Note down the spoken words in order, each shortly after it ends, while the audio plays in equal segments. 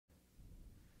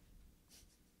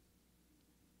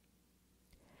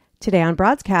Today on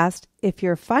Broadscast, if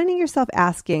you're finding yourself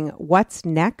asking what's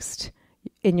next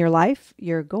in your life,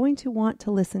 you're going to want to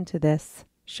listen to this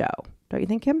show. Don't you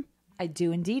think, Kim? I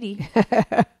do indeedy.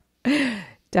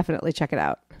 Definitely check it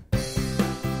out.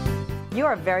 You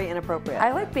are very inappropriate.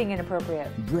 I like being inappropriate.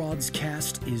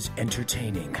 Broadscast is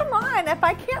entertaining. Come on, if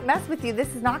I can't mess with you,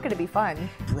 this is not going to be fun.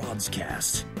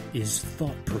 Broadscast is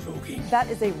thought-provoking. That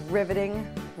is a riveting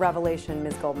revelation,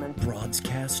 Ms. Goldman.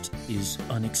 Broadscast is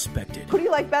unexpected. Who do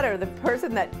you like better, the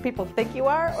person that people think you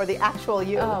are or the actual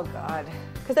you? Oh, God.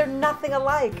 Because they're nothing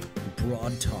alike.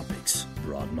 Broad topics,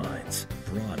 broad minds,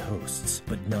 broad hosts,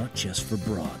 but not just for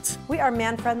broads. We are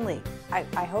man-friendly. I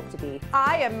hope to be.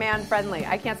 I am man-friendly.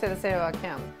 I can't say the same about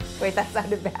Kim. Wait, that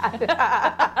sounded bad.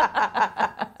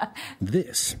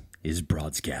 This is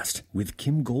Broadscast with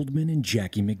Kim Goldman and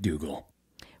Jackie McDougall.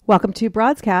 Welcome to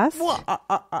Broadscast.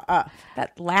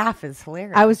 That laugh is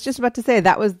hilarious. I was just about to say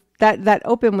that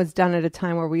open was done at a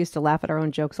time where we used to laugh at our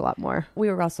own jokes a lot more. We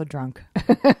were also drunk.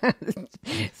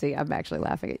 See, I'm actually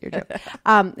laughing at your joke.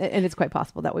 And it's quite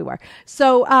possible that we were.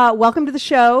 So welcome to the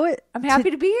show. I'm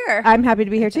happy to be here. I'm happy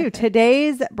to be here too.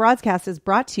 Today's Broadscast is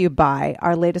brought to you by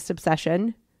our latest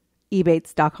obsession,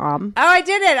 ebates.com. Oh, I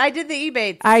did it. I did the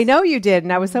Ebates. I know you did,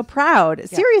 and I was so proud. Yeah.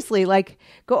 Seriously,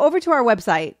 go over to our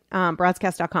website,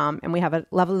 broadscast.com, and we have a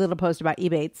lovely little post about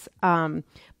Ebates.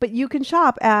 But you can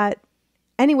shop at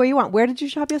anywhere you want. Where did you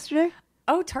shop yesterday?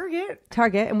 Oh, Target.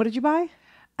 Target. And what did you buy?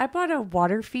 I bought a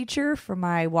water feature for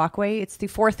my walkway. It's the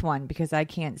fourth one because I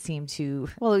can't seem to.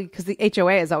 Well, because the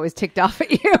HOA is always ticked off at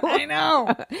you. I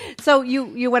know. So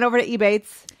you went over to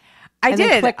Ebates. I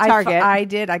did. Target. I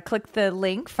did. I clicked the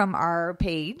link from our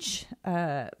page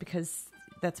because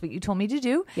that's what you told me to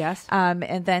do. Yes.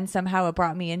 And then somehow it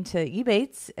brought me into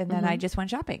Ebates, and then I just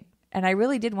went shopping. And I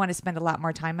really did want to spend a lot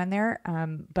more time on there,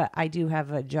 but I do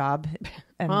have a job.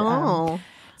 And,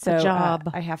 so a job.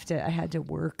 I had to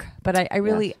work, but I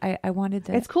really wanted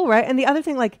to. It's cool, right? And the other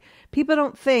thing, people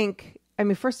don't think. I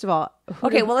mean, first of all,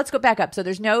 well, let's go back up. So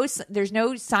there's no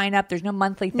sign up. There's no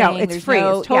monthly thing. No, it's free.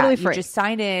 It's totally free. You just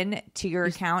sign in to your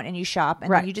account and you shop,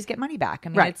 and then you just get money back. I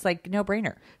mean, it's like no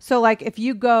brainer. So if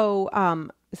you go,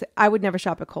 I would never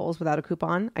shop at Kohl's without a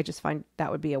coupon. I just find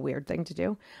that would be a weird thing to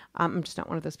do. I'm just not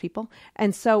one of those people.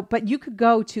 And so, but you could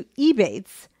go to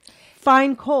Ebates,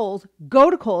 find Kohl's, go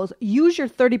to Kohl's, use your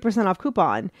 30% off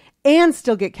coupon, and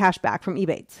still get cash back from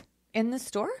Ebates. In the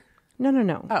store? No.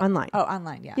 Online. Oh,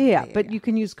 online, yeah. Yeah. But you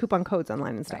can use coupon codes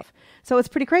online and stuff. Right. So it's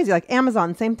pretty crazy. Like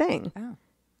Amazon, same thing.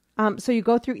 Oh. So you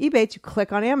go through Ebates, you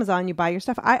click on Amazon, you buy your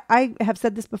stuff. I have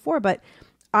said this before, but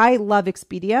I love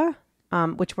Expedia,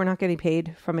 which we're not getting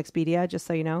paid from Expedia, just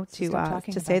so you know,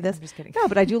 to say this. I'm just kidding. No,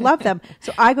 but I do love them.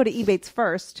 So I go to Ebates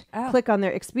first, click on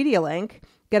their Expedia link,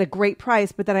 get a great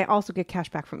price, but then I also get cash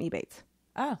back from Ebates.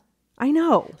 Oh. I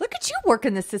know. Look at you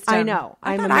working the system. I know.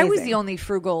 I thought I was the only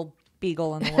frugal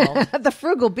beagle in the world. The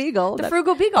frugal beagle.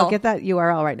 Frugal beagle. I'll get that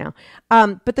URL right now.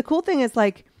 But the cool thing is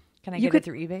can I get it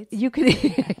through Ebates? You could,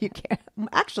 you can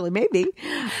actually maybe.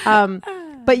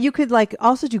 But you could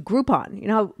also do Groupon. You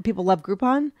know how people love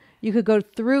Groupon? You could go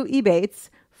through Ebates,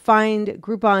 find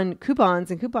Groupon coupons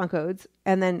and coupon codes,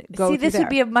 and then go. See, this would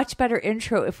be a much better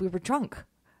intro if we were drunk,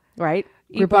 right?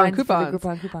 Groupon coupons.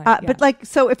 Groupon coupon. But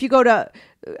so if you go to,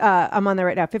 I'm on there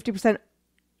right now, 50%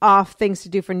 off things to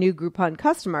do for new Groupon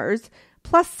customers,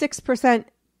 plus 6%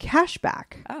 cash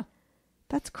back. Oh,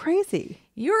 that's crazy.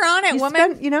 You're on it,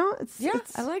 woman.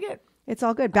 It's I like it. It's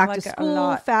all good. Back to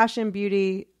school, fashion,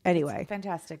 beauty. Anyway, it's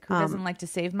fantastic. Who doesn't like to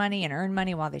save money and earn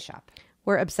money while they shop?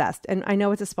 We're obsessed. And I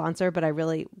know it's a sponsor, but I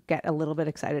really get a little bit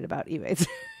excited about Ebates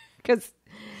because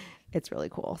it's really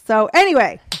cool. So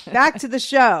anyway, back to the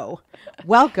show.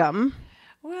 Welcome.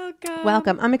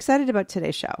 I'm excited about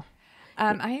today's show.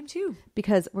 I am too.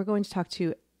 Because we're going to talk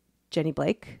to Jenny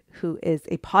Blake, who is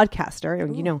a podcaster.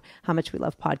 And you know how much we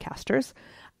love podcasters.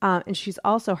 And she's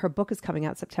also, her book is coming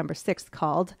out September 6th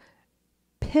called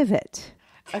Pivot.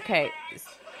 Okay.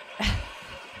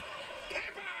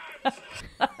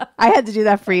 I had to do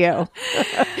that for you.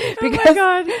 Because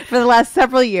for the last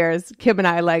several years, Kim and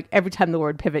I, every time the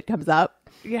word pivot comes up,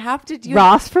 you have to do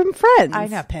Ross from Friends. I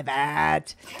know,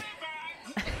 pivot.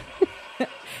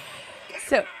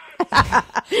 So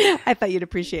I thought you'd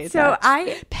appreciate that.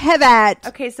 So pivot.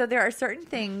 Okay, so there are certain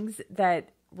things that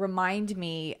remind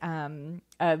me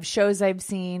of shows I've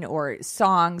seen or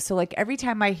songs. So every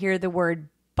time I hear the word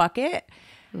bucket,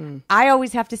 I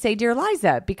always have to say Dear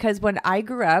Liza, because when I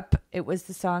grew up, it was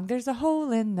the song, There's a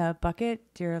Hole in the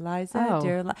Bucket, Dear Liza,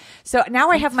 Dear Liza. So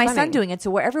now I have my son doing it.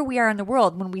 So wherever we are in the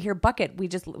world, when we hear bucket, we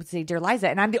just say Dear Liza.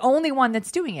 And I'm the only one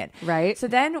that's doing it. Right. So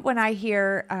then when I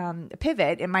hear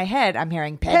pivot, in my head, I'm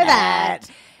hearing pivot.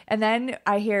 And then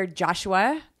I hear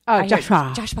Joshua. Oh,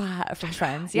 Joshua. Joshua from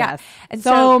Friends. Yeah. Yes. And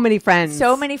so many friends.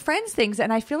 So many Friends things.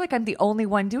 And I feel like I'm the only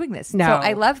one doing this. No. So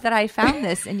I love that I found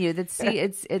this in you. It's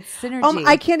synergy.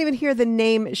 I can't even hear the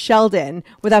name Sheldon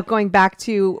without going back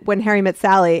to When Harry Met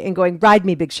Sally and going, "Ride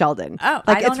me, Big Sheldon." Oh,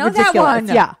 like, I don't it's know ridiculous. that one.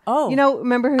 Yeah. Oh. You know,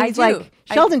 remember I he's do. like,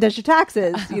 "Sheldon does your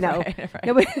taxes," you know. Right.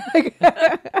 Nobody,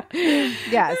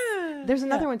 yes. There's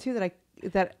another one too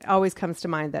that always comes to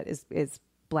mind that is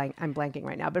blank. I'm blanking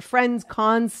right now, but Friends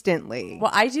constantly.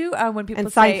 Well, I do when people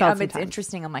And say Seinfeld it's sometimes.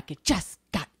 interesting. I'm like, it just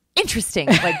got interesting.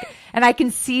 Like, and I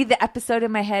can see the episode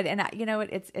in my head, and you know,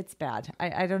 it's bad.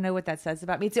 I don't know what that says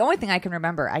about me. It's the only thing I can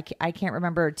remember. I can't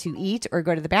remember to eat or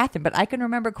go to the bathroom, but I can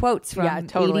remember quotes from 80s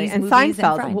And movies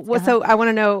Seinfeld. and Friends. So I want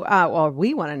to know. Well,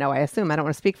 we want to know. I assume I don't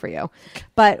want to speak for you,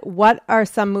 but what are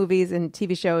some movies and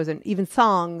TV shows and even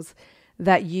songs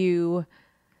that you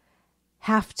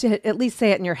have to at least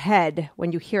say it in your head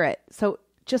when you hear it? So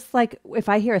just like if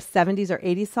I hear a 70s or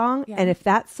 80s song, and if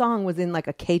that song was in like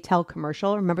a K-Tel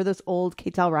commercial, remember those old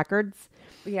K-Tel records?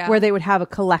 Yeah. Where they would have a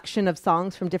collection of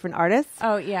songs from different artists.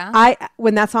 Oh, yeah.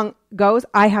 When that song goes,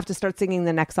 I have to start singing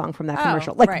the next song from that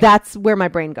commercial. Like right. that's where my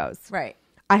brain goes. Right.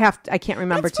 I can't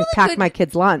remember That's to really pack good. my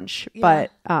kids' lunch, but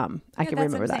I can that's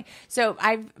remember what I'm that. saying.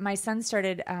 So my son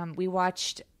started. We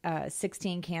watched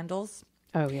 16 Candles.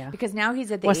 Oh yeah, Because now he's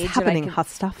at the what's age happening, that I hot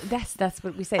stuff? That's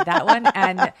what we say. That one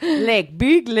and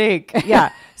big lake.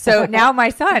 Yeah. So now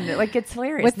my son, like, it's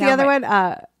hilarious. What's the Now other one?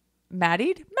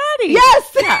 Maddie.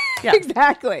 Yes, Yeah.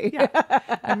 exactly. Yeah.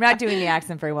 I'm not doing the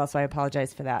accent very well, so I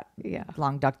apologize for that. Yeah.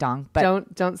 Long duck dong.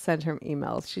 But Don't send her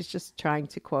emails. She's just trying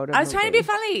to quote a I was trying to be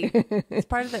movie. funny. It's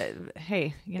part of the.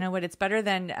 Hey, you know what? It's better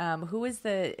than who is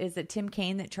it Tim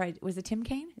Kaine that tried? Was it Tim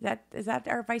Kaine? Is that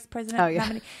our vice president? Oh, yeah.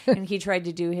 nominee? And he tried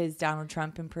to do his Donald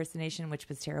Trump impersonation, which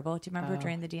was terrible. Do you remember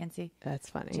during the DNC? That's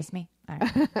funny. Just me. All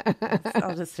right.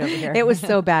 I'll just sit over here. It was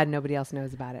so bad nobody else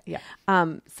knows about it. Yeah.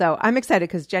 So I'm excited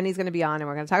because Jenny's going to be on and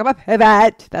we're going to talk about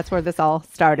Pivot. That's where this all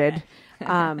started.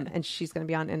 And she's going to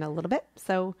be on in a little bit.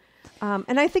 So,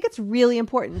 and I think it's really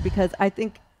important because I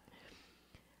think,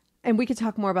 and we could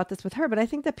talk more about this with her, but I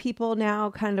think that people now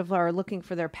kind of are looking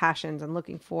for their passions and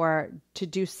looking to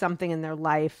do something in their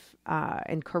life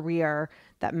and career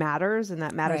that matters and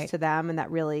that matters Right. to them. And that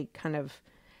really kind of,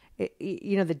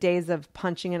 you know, the days of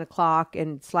punching in a clock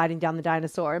and sliding down the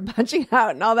dinosaur and punching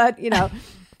out and all that, you know,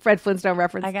 Fred Flintstone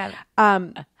reference. I got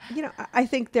it. You know, I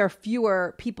think there are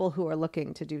fewer people who are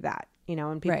looking to do that, you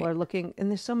know, and people Right. are looking, and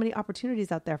there's so many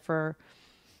opportunities out there for,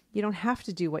 you don't have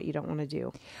to do what you don't want to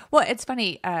do. Well, it's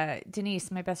funny.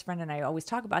 Denise, my best friend, and I always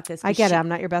talk about this. I get it. I'm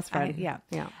not your best friend. Yeah.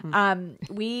 Yeah.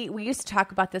 We used to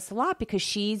talk about this a lot because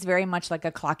she's very much like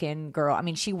a clock in girl. I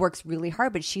mean, she works really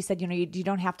hard, but she said, you know, you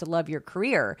don't have to love your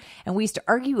career. And we used to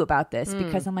argue about this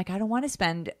because I'm like, I don't want to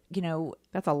spend, you know,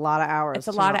 That's a lot of hours. it's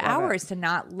a to lot of not love it. hours to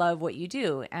not love what you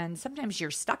do. And sometimes you're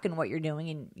stuck in what you're doing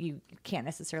and you can't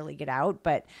necessarily get out.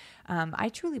 But I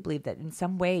truly believe that in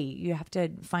some way you have to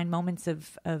find moments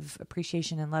of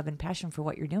appreciation and love and passion for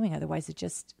what you're doing. Otherwise, it's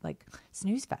just like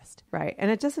snooze fest. Right.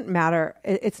 And it doesn't matter.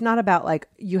 It's not about like,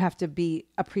 you have to be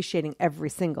appreciating every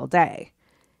single day.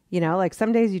 You know, like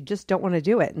some days you just don't want to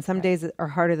do it. And some days are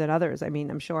harder than others. I mean,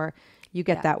 I'm sure you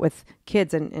get that with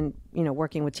kids and, you know,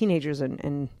 working with teenagers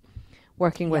and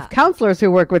working with counselors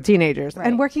who work with teenagers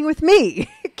and working with me.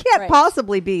 It can't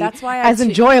possibly be as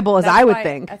enjoyable as I would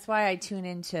think. That's why I tune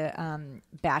into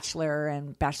Bachelor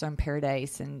and Bachelor in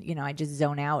Paradise. And, you know, I just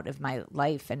zone out of my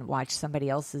life and watch somebody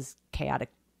else's chaotic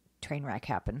train wreck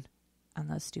happen on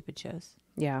those stupid shows.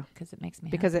 Yeah. Because it makes me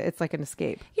Because happy. it's like an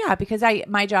escape. Yeah, because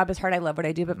my job is hard. I love what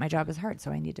I do, but my job is hard, so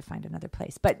I need to find another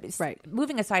place. But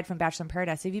moving aside from Bachelor in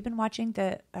Paradise, have you been watching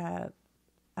the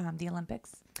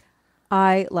Olympics?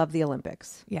 I love the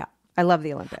Olympics. Yeah. I love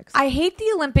the Olympics. I hate the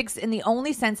Olympics in the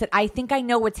only sense that I think I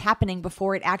know what's happening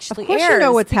before it actually Of course airs. you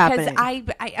know what's because happening.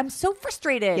 I'm so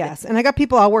frustrated. Yes. And I got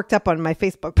people all worked up on my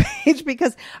Facebook page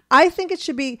because I think it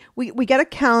should be, we get a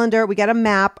calendar, we get a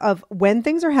map of when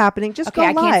things are happening. Just Okay, go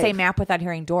I live. can't say map without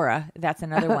hearing Dora. That's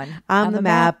another one. I'm the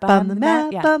map, I'm the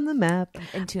map, Yeah. I'm the map.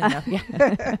 In tune though.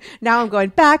 Yeah. Now I'm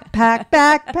going backpack.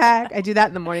 I do that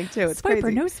in the morning too. It's Swiper,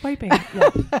 crazy. no swiping.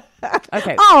 Yeah.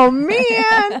 Okay. Oh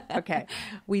man. Okay.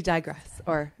 We digress.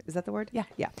 Or is that the word? Yeah.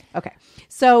 Yeah. Okay.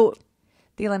 So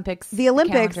The Olympics. the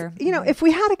Olympics, calendar. you know, if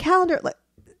we had a calendar, like,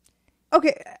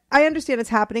 okay, I understand it's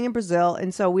happening in Brazil.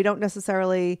 And so we don't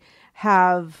necessarily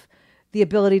have the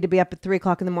ability to be up at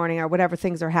 3:00 in the morning or whatever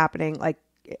things are happening. Like,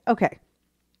 okay.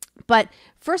 But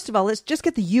first of all, let's just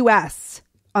get the US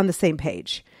on the same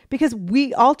page because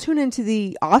we all tune into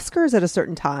the Oscars at a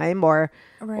certain time or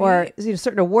you know,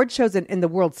 certain award shows in the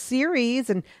World Series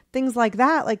and things like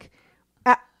that. Like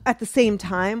at the same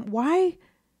time, why?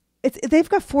 They've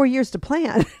got 4 years to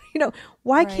plan.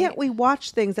 Why can't we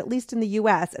watch things, at least in the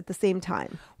U.S., at the same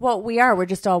time? Well, we are. We're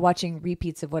just all watching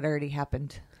repeats of what already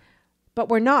happened. But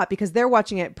we're not, because they're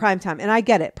watching it prime time. And I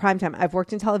get it, prime time. I've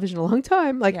worked in television a long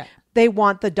time. They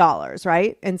want the dollars,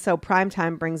 right? And so prime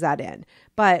time brings that in.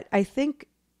 But I think,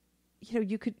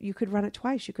 you could run it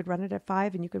twice. You could run it at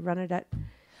 5 and you could run it at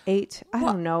 8. I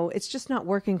don't know. It's just not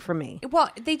working for me.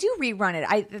 Well, they do rerun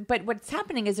it. But what's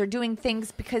happening is they're doing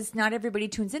things because not everybody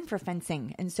tunes in for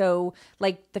fencing. And so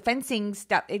like the fencing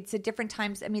stuff, it's at different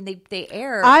times. I mean, they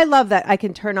air. I love that I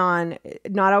can turn on,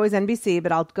 not always NBC,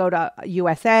 but I'll go to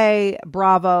USA,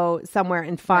 Bravo, somewhere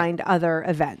and find other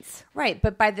events. Right.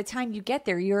 But by the time you get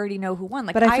there, you already know who won.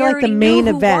 But I feel like the main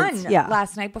events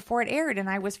last night before it aired, and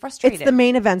I was frustrated. It's the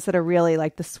main events that are really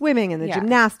like the swimming and the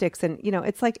gymnastics. And,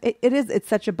 it's like, it's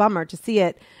such a bummer to see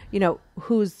it,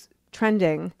 who's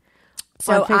trending.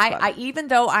 So on Facebook. I even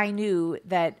though I knew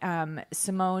that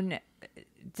Simone,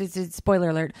 this is spoiler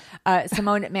alert,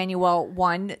 Simone Manuel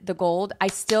won the gold, I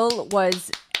still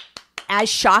was as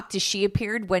shocked as she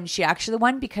appeared when she actually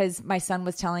won, because my son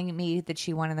was telling me that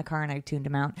she won in the car and I tuned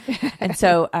him out. And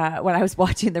so when I was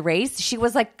watching the race, she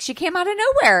was like, she came out of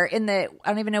nowhere in the, I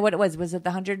don't even know what it was. Was it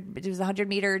the 100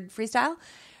 meter freestyle?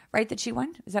 Right, that she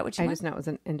won? Is that what she won? I just know it was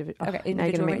an individual. Okay, now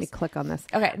you're going to make me race. click on this.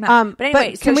 Okay, no. But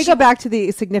anyway. Can we go back to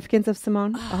the significance of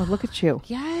Simone? Oh, look at you.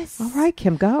 Yes. All right,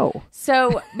 Kim, go.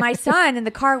 So my son in the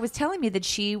car was telling me that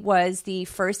she was the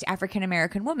first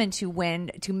African-American woman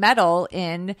to medal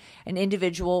in an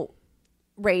individual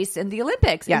race in the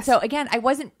Olympics. Yes. And so again, I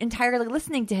wasn't entirely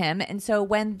listening to him. And so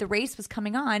when the race was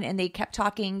coming on and they kept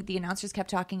talking, the announcers kept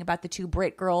talking about the two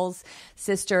Brit girls,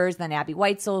 sisters, then Abby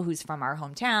Weitzel, who's from our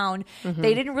hometown. Mm-hmm.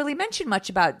 They didn't really mention much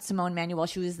about Simone Manuel.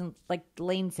 She was in like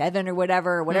lane 7 or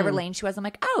whatever lane she was. I'm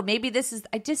like, oh, maybe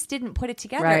I just didn't put it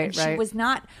together. Right, and she was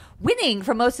not winning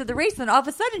for most of the race. And then all of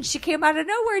a sudden she came out of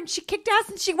nowhere and she kicked ass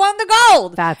and she won the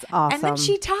gold. That's awesome. And then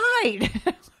she tied.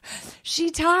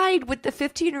 She tied with the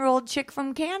 15-year-old chick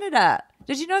from Canada.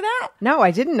 Did you know that? No,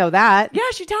 I didn't know that. Yeah,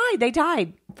 she tied. They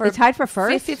tied. They tied for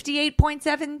first?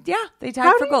 58.7. Yeah, they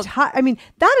tied for gold. I mean,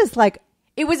 that is like...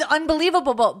 It was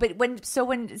unbelievable. But when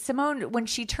Simone, when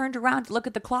she turned around to look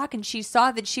at the clock and she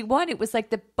saw that she won, it was like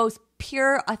the most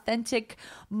pure, authentic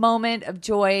moment of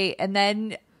joy. And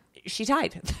then she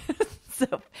tied.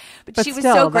 But she was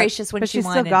so gracious when she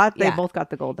won. They both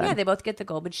got the gold then. Yeah, they both get the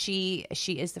gold. But she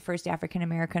is the first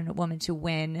African-American woman to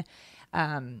win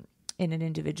in an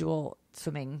individual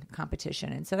swimming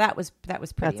competition. And so that was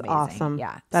pretty amazing. Awesome.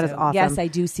 Yeah. That is awesome. Yes, I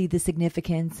do see the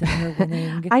significance of her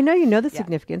winning. I know you know the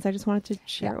significance. I just wanted to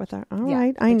share it with her. All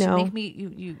right. I know. You make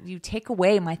me, you take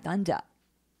away my thunder.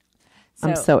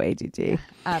 I'm so ADD.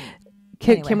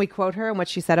 Can we quote her and what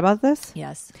she said about this?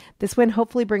 Yes. This win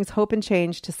hopefully brings hope and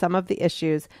change to some of the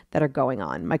issues that are going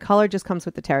on. My color just comes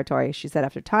with the territory, she said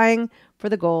after tying for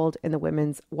the gold in the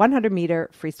women's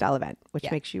 100-meter freestyle event, which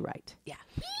makes you right. Yeah.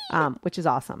 Which is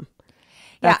awesome.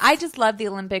 I just love the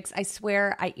Olympics. I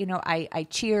swear, I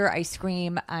cheer, I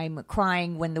scream, I'm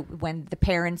crying when the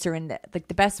parents are in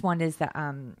the best one is the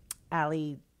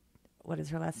Ali. What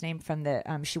is her last name? From the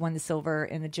she won the silver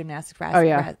in the gymnastics. Oh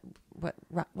yeah.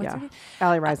 What's her name?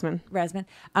 Ali Reisman.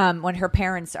 When her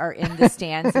parents are in the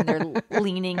stands and they're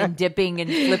leaning and dipping and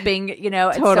flipping,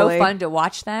 it's Totally. so fun to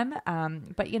watch them.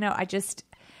 But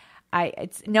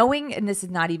it's knowing, and this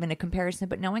is not even a comparison,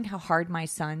 but knowing how hard my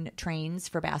son trains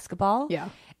for basketball. Yeah.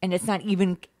 And it's not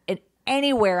even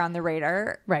anywhere on the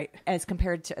radar. Right. As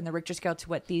compared to, in the Richter scale, to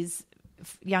what these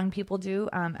young people do.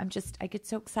 I get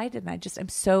so excited, and I'm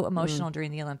so emotional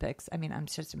during the Olympics. I mean, I'm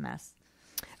just a mess.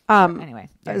 Anyway,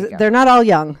 they're not all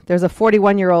young. There's a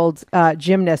 41-year-old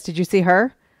gymnast. Did you see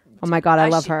her? Oh my God, I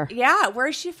love her. Yeah, where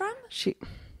is she from?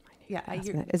 Yeah,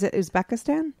 is it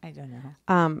Uzbekistan? I don't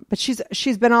know. But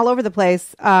she's been all over the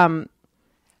place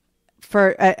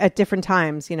for at different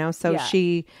times, So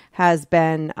she has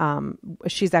been.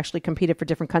 She's actually competed for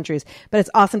different countries. But it's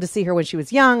awesome to see her when she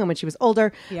was young and when she was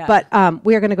older. Yeah. But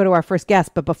we are going to go to our first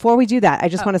guest. But before we do that, I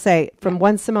just want to say, from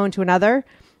one Simone to another.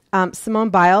 Simone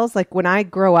Biles, like when I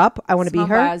grow up, I want to be her.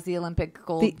 Simone Biles, the Olympic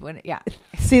gold winner. Yeah.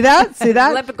 See that?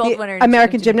 Olympic gold winner.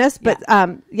 American gymnast. But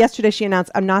yesterday she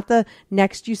announced, I'm not the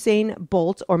next Usain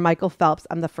Bolt or Michael Phelps.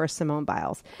 I'm the first Simone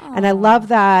Biles. Aww. And I love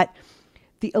that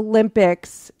the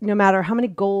Olympics, no matter how many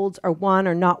golds are won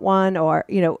or not won, or,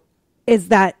 is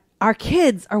that our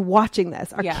kids are watching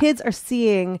this. Our kids are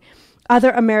seeing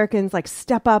other Americans like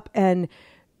step up and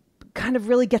kind of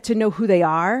really get to know who they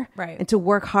are, right, and to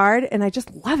work hard. And I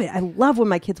just love it. I love when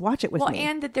my kids watch it with me.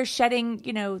 And that they're shedding,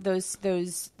 those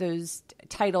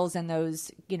titles and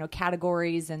those,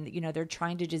 categories, and, they're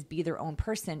trying to just be their own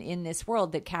person in this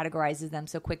world that categorizes them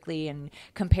so quickly and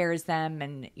compares them.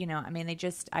 And, they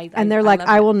just, and they're like,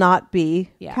 I will not be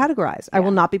categorized. I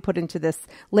will not be put into this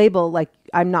label. Like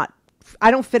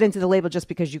I don't fit into the label just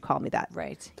because you call me that.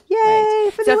 Right. Yay.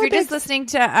 Right. For so the if you're Olympics. just listening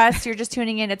to us, you're just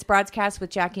tuning in. It's Broadscast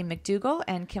with Jackie McDougall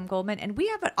and Kim Goldman. And we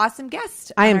have an awesome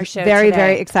guest on our show very, today.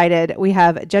 very excited. We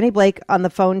have Jenny Blake on the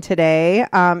phone today.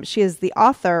 She is the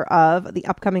author of the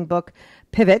upcoming book,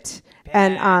 Pivot,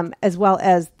 and as well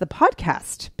as the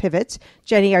podcast, Pivot.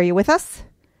 Jenny, are you with us?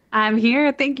 I'm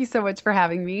here. Thank you so much for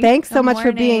having me. Thanks so much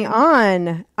for being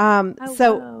on.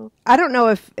 So I don't know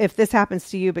if this happens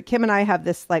to you, but Kim and I have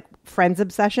this like friends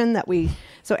obsession that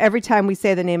so every time we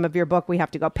say the name of your book, we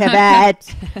have to go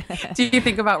Pivot. Do you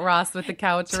think about Ross with the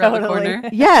couch around the corner?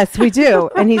 Yes, we do.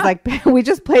 And he's like, we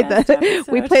just played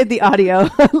we played the audio.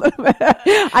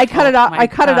 I cut it off. I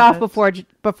cut it off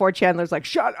before Chandler's like,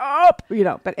 shut up,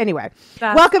 But anyway,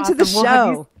 welcome to the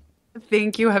show.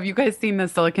 Thank you. Have you guys seen the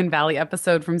Silicon Valley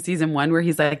episode from season 1 where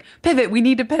he's like, pivot, we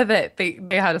need to pivot? They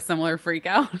had a similar freak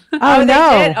out. Oh, no.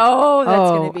 They did? Oh, that's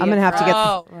going to be I'm going to have to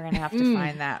get... We're going to have to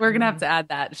find that. We're going to have to add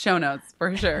that. Show notes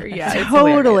for sure. Yeah,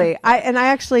 totally. I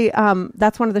actually,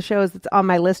 that's one of the shows that's on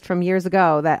my list from years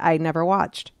ago that I never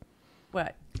watched.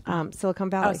 What? Silicon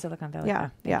Valley. Oh, Silicon Valley.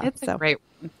 Yeah. It's a great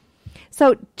one.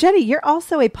 So, Jenny, you're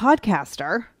also a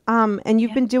podcaster, and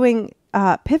you've been doing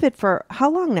Pivot for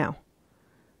how long now?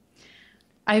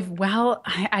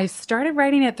 I started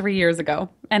writing it 3 years ago,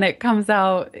 and it comes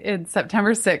out in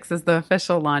September 6th is the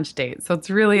official launch date. So it's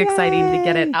really exciting to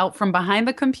get it out from behind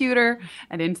the computer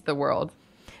and into the world.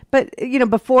 But,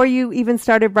 before you even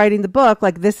started writing the book,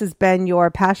 like this has been your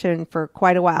passion for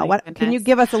quite a while. Can you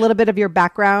give us a little bit of your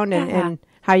background and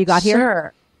how you got here?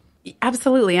 Sure.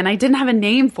 Absolutely. And I didn't have a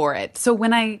name for it. So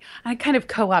when I kind of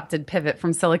co-opted Pivot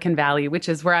from Silicon Valley, which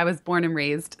is where I was born and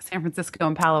raised, San Francisco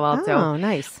and Palo Alto. Oh,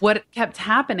 nice. What kept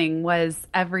happening was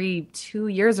every 2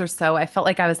 years or so, I felt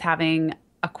like I was having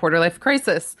a quarter life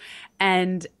crisis.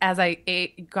 And as I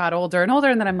got older and older,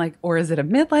 and then I'm like, or is it a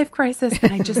midlife crisis?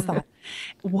 And I just thought,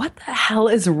 what the hell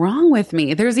is wrong with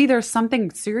me? There's either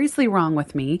something seriously wrong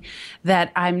with me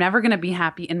that I'm never going to be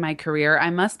happy in my career.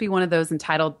 I must be one of those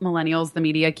entitled millennials the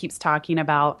media keeps talking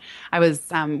about. I was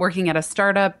working at a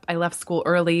startup. I left school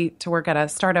early to work at a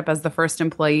startup as the first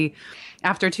employee.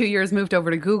 After 2 years, moved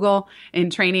over to Google in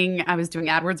training. I was doing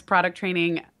AdWords product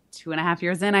training. 2.5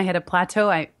 years in, I hit a plateau.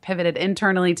 I pivoted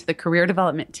internally to the career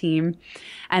development team.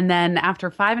 And then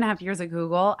after 5.5 years at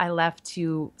Google, I left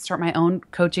to start my own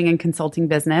coaching and consulting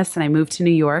business. And I moved to New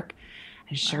York.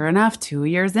 And sure enough, 2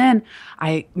 years in,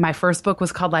 my first book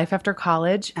was called Life After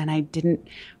College. And I didn't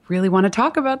really want to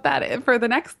talk about that for the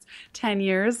next 10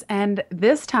 years. And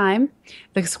this time,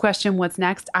 this question, what's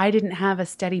next? I didn't have a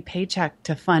steady paycheck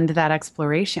to fund that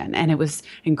exploration. And it was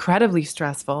incredibly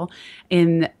stressful.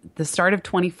 In the start of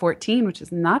 2014, which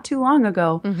is not too long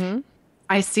ago,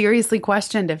 I seriously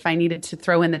questioned if I needed to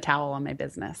throw in the towel on my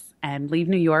business and leave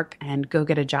New York and go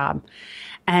get a job.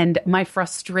 And my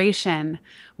frustration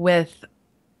with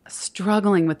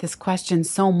struggling with this question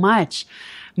so much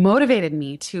motivated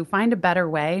me to find a better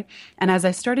way. And as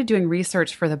I started doing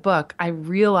research for the book, I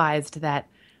realized that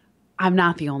I'm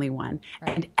not the only one.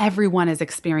 Right. And everyone is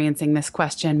experiencing this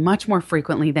question much more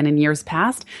frequently than in years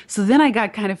past. So then I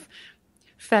got kind of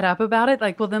fed up about it.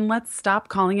 Like, well, then let's stop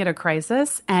calling it a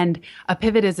crisis. And a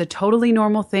pivot is a totally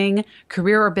normal thing.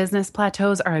 Career or business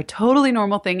plateaus are a totally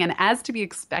normal thing. And as to be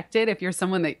expected, if you're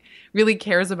someone that really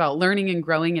cares about learning and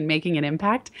growing and making an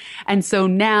impact. And so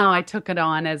now I took it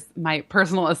on as my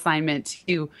personal assignment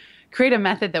to create a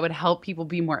method that would help people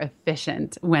be more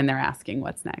efficient when they're asking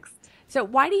what's next. So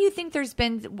why do you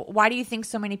think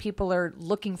so many people are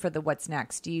looking for the what's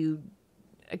next?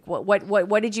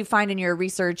 What did you find in your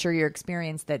research or your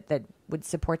experience that would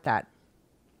support that?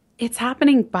 It's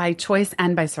happening by choice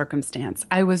and by circumstance.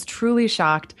 I was truly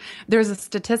shocked. There's a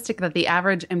statistic that the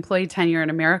average employee tenure in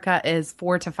America is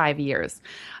 4 to 5 years.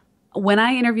 When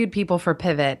I interviewed people for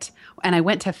Pivot and I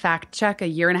went to fact check a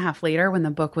year and a half later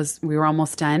when we were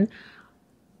almost done,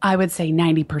 I would say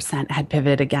 90% had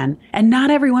pivoted again. And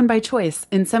not everyone by choice.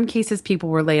 In some cases, people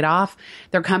were laid off.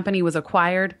 Their company was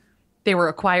acquired. They were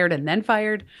acquired and then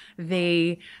fired.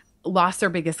 They lost their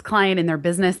biggest client in their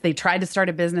business. They tried to start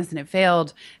a business and it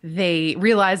failed. They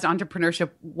realized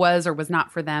entrepreneurship was or was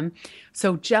not for them.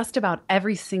 So just about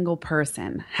every single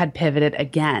person had pivoted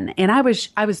again. And I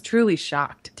was truly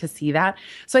shocked to see that.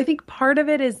 So I think part of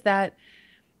it is that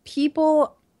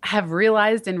people have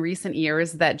realized in recent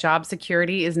years that job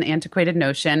security is an antiquated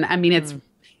notion. I mean, it's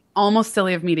almost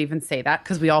silly of me to even say that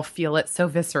because we all feel it so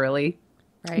viscerally.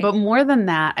 Right. But more than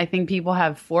that, I think people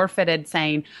have forfeited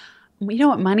saying, you know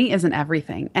what, money isn't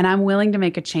everything. And I'm willing to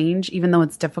make a change, even though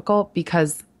it's difficult,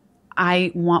 because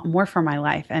I want more for my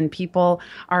life. And people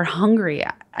are hungry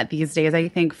these days, I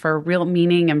think, for real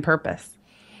meaning and purpose.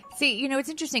 See, you know, it's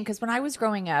interesting because when I was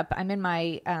growing up, I'm in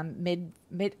my mid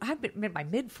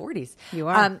 40s. You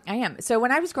are. I am. So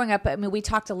when I was growing up, I mean, we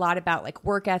talked a lot about like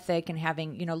work ethic and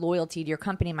having, you know, loyalty to your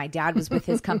company. My dad was with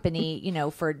his company, you know,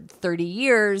 for 30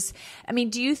 years. I mean,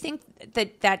 do you think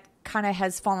that kind of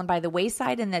has fallen by the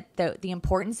wayside and that the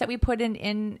importance that we put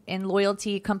in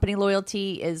loyalty, company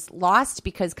loyalty is lost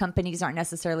because companies aren't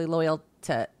necessarily loyal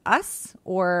to us?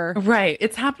 Or Right.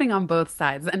 It's happening on both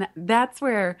sides. And that's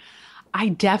where I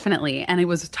definitely, and it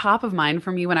was top of mind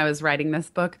for me when I was writing this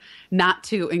book, not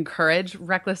to encourage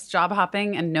reckless job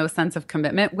hopping and no sense of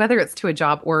commitment, whether it's to a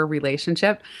job or a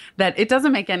relationship, that it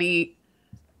doesn't make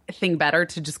anything better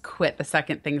to just quit the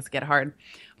second things get hard.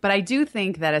 But I do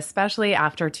think that especially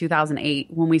after 2008,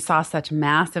 when we saw such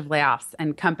massive layoffs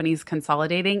and companies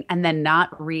consolidating and then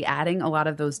not re-adding a lot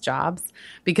of those jobs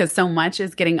because so much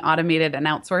is getting automated and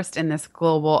outsourced in this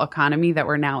global economy that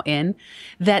we're now in,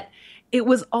 that it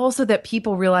was also that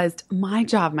people realized my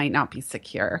job might not be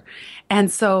secure. And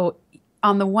so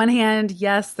on the one hand,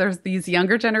 yes, there's these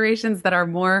younger generations that are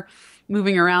more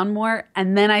moving around more.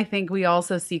 And then I think we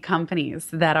also see companies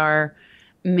that are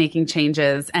making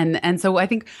changes. And so I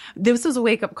think this was a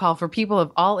wake-up call for people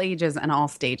of all ages and all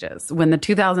stages. When the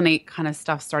 2008 kind of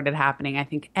stuff started happening, I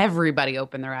think everybody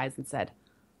opened their eyes and said,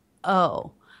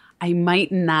 oh, I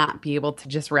might not be able to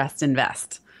just rest and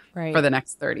vest for the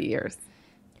next 30 years.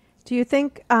 Do you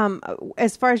think,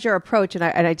 as far as your approach, and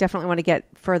I definitely want to get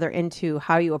further into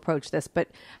how you approach this, but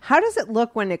how does it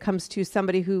look when it comes to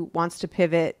somebody who wants to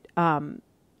pivot,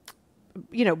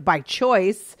 you know, by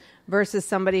choice versus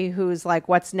somebody who's like,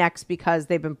 what's next because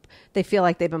they feel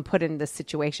like they've been put in this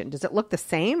situation? Does it look the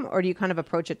same, or do you kind of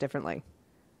approach it differently?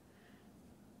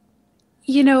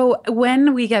 You know,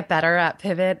 when we get better at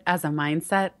pivot as a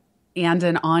mindset, and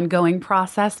an ongoing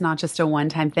process, not just a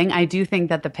one-time thing, I do think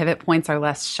that the pivot points are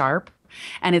less sharp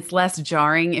and it's less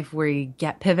jarring if we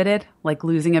get pivoted, like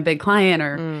losing a big client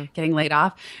or getting laid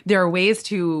off. There are ways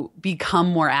to become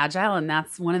more agile, and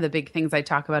that's one of the big things I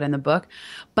talk about in the book.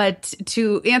 But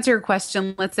to answer your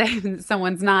question, let's say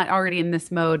someone's not already in this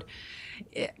mode.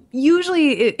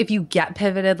 Usually if you get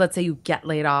pivoted, let's say you get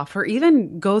laid off or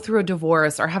even go through a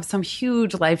divorce or have some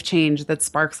huge life change that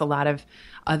sparks a lot of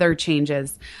other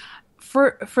changes,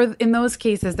 For in those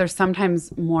cases, there's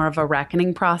sometimes more of a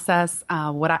reckoning process.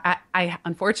 What I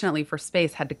unfortunately for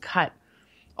space had to cut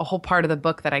a whole part of the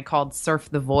book that I called Surf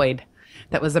the Void,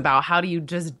 that was about how do you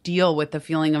just deal with the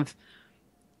feeling of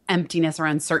emptiness or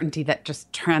uncertainty that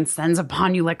just transcends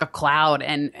upon you like a cloud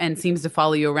and seems to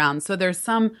follow you around. So there's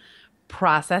some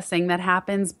processing that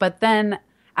happens, but then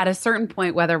at a certain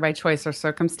point, whether by choice or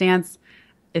circumstance,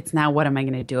 it's now what am I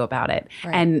going to do about it?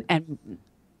 Right. And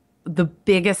the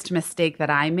biggest mistake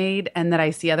that I made and that I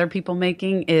see other people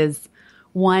making is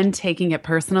one, taking it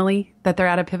personally that they're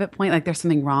at a pivot point, like there's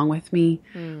something wrong with me.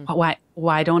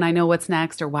 Why don't I know what's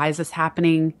next? Or why is this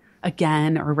happening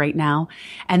again or right now?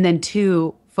 And then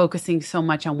two, focusing so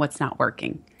much on what's not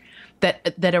working.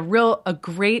 That a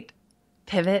great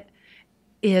pivot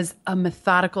is a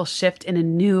methodical shift in a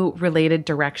new related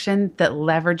direction that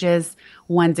leverages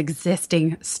one's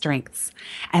existing strengths.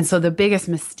 And so the biggest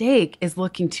mistake is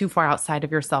looking too far outside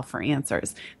of yourself for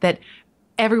answers. That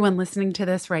everyone listening to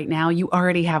this right now, you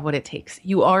already have what it takes.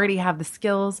 You already have the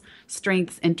skills,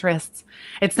 strengths, interests.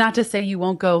 It's not to say you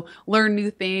won't go learn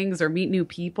new things or meet new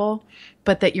people,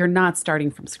 but that you're not starting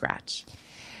from scratch.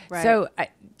 Right. So,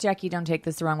 Jackie, don't take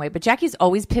this the wrong way, but Jackie's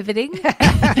always pivoting.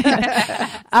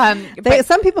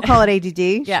 Some people call it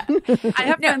ADD. Yeah. I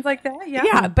have friends like that. Yeah.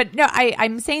 Yeah. But no,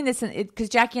 I'm saying this because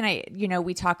Jackie and I, you know,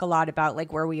 we talk a lot about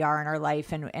like where we are in our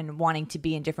life and wanting to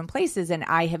be in different places. And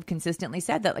I have consistently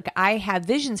said that like I have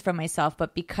visions for myself,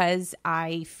 but because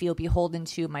I feel beholden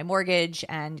to my mortgage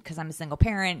and because I'm a single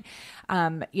parent,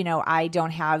 you know, I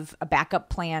don't have a backup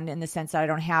plan in the sense that I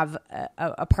don't have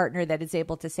a partner that is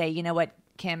able to say, you know what,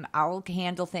 Kim, I'll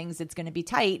handle things. It's going to be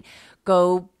tight.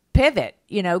 Go pivot,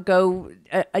 you know, go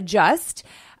adjust.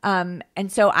 And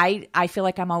so I feel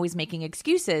like I'm always making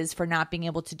excuses for not being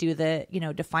able to do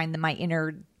to find my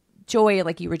inner joy,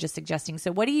 like you were just suggesting.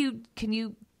 So can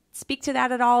you speak to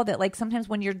that at all? That like sometimes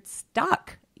when you're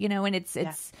stuck, you know, and it's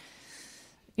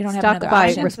you don't have another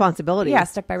option. Responsibility. Yeah,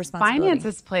 stuck by responsibility.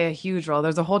 Finances play a huge role.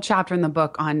 There's a whole chapter in the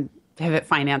book on pivot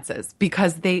finances,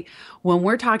 because when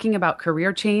we're talking about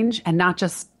career change and not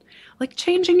just like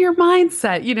changing your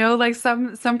mindset, like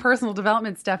some personal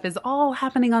development stuff is all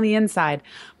happening on the inside,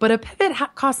 but a pivot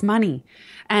costs money,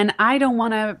 and I don't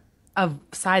want to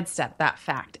sidestep that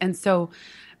fact. And so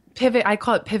pivot, I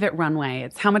call it pivot runway.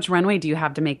 It's how much runway do you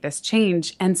have to make this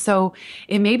change? And so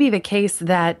it may be the case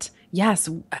that, yes,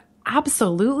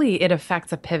 absolutely, it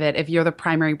affects a pivot if you're the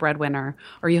primary breadwinner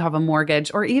or you have a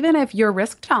mortgage, or even if your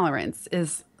risk tolerance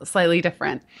is slightly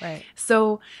different. Right.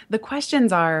 So the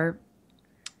questions are,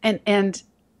 and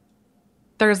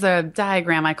there's a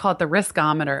diagram, I call it the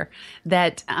riskometer,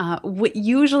 that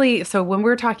usually, so when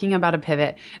we're talking about a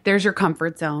pivot, there's your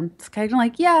comfort zone. It's kind of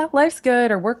like, yeah, life's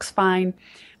good or work's fine.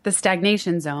 The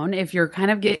stagnation zone, if you're kind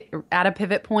of at a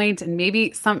pivot point, and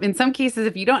maybe in some cases,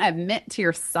 if you don't admit to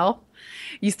yourself,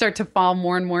 you start to fall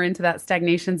more and more into that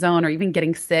stagnation zone, or even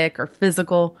getting sick or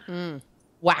physical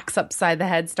whacks upside the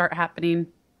head start happening.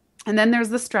 And then there's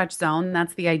the stretch zone.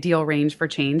 That's the ideal range for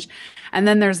change. And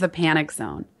then there's the panic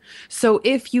zone. So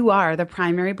if you are the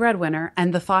primary breadwinner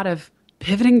and the thought of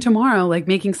pivoting tomorrow, like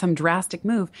making some drastic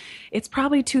move, it's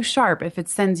probably too sharp if it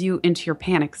sends you into your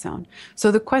panic zone.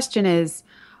 So the question is,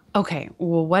 okay,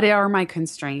 well, what are my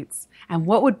constraints? And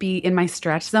what would be in my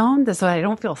stretch zone so I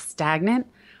don't feel stagnant,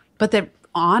 but that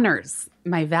honors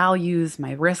my values,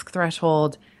 my risk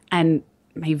threshold, and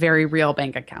my very real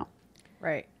bank account?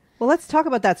 Right. Well, let's talk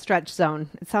about that stretch zone.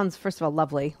 It sounds, first of all,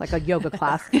 lovely, like a yoga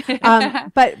class.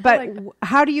 But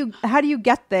how do you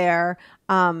get there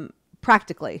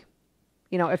practically?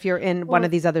 If you're in one of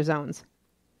these other zones.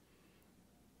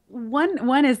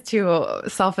 One is to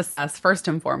self-assess first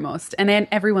and foremost, and then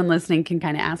everyone listening can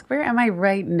kind of ask, where am I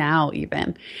right now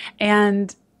even?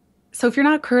 And so if you're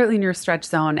not currently in your stretch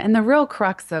zone, and the real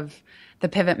crux of the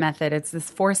pivot method, it's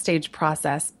this 4-stage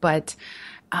process, but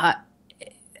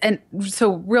and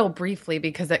so real briefly,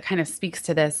 because it kind of speaks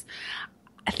to this,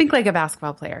 I think like a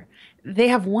basketball player. They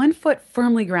have one foot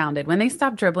firmly grounded. When they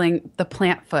stop dribbling, the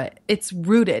plant foot, it's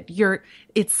rooted.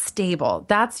 It's stable.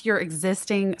 That's your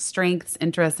existing strengths,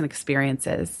 interests, and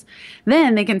experiences.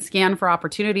 Then they can scan for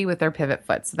opportunity with their pivot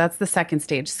foot. So that's the second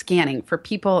stage, scanning for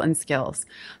people and skills.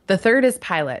 The third is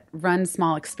pilot. Run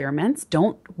small experiments.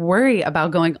 Don't worry about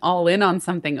going all in on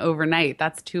something overnight.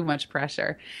 That's too much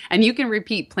pressure. And you can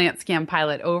repeat plant, scan,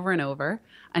 pilot over and over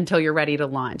until you're ready to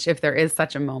launch, if there is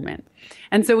such a moment.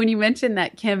 And so when you mentioned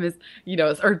that Kim is,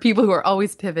 or people who are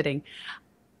always pivoting,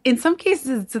 in some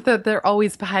cases, it's that they're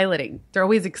always piloting. They're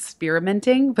always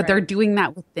experimenting, but they're doing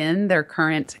that within their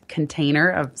current container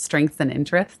of strengths and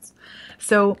interests.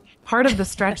 So part of the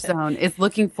stretch zone is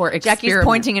looking for experiments. Jackie's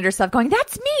pointing at herself going,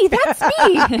 that's me, that's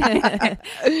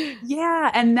me.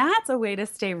 Yeah, and that's a way to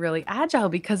stay really agile,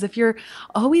 because if you're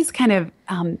always kind of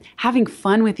having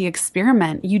fun with the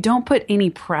experiment, you don't put any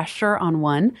pressure on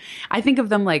one. I think of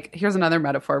them like, here's another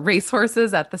metaphor,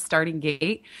 racehorses at the starting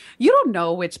gate. You don't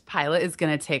know which pilot is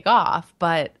going to take off,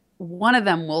 but one of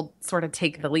them will sort of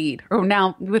take the lead. Or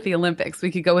now with the Olympics,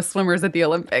 we could go with swimmers at the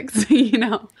Olympics,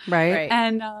 Right.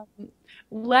 And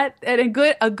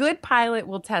a good pilot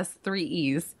will test 3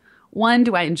 E's. 1,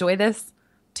 do I enjoy this?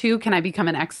 2, can I become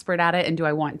an expert at it, and do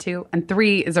I want to? And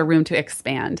 3, is there room to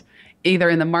expand, either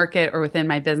in the market or within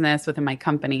my business, within my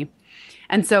company?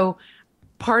 And so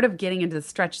part of getting into the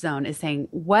stretch zone is saying,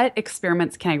 what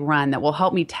experiments can I run that will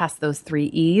help me test those 3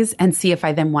 E's and see if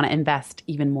I then want to invest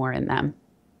even more in them?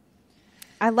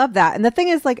 I love that. And the thing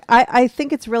is, I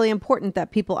think it's really important that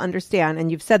people understand,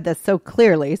 and you've said this so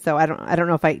clearly, so I don't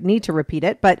know if I need to repeat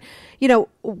it, but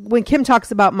when Kim talks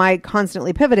about my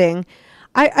constantly pivoting,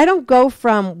 I don't go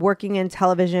from working in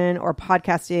television or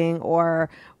podcasting or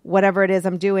whatever it is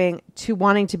I'm doing to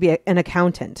wanting to be an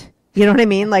accountant. You know what I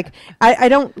mean? Like I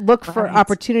don't look for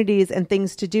opportunities and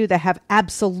things to do that have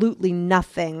absolutely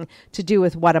nothing to do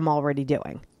with what I'm already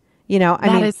doing.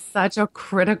 That is such a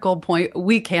critical point.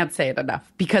 We can't say it enough,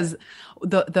 because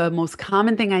the most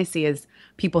common thing I see is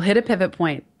people hit a pivot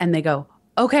point and they go,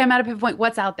 okay, I'm at a pivot point.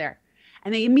 What's out there?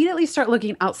 And they immediately start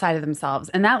looking outside of themselves.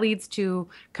 And that leads to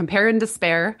compare and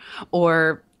despair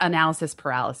or analysis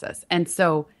paralysis. And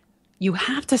so you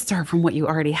have to start from what you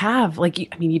already have.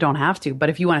 You don't have to, but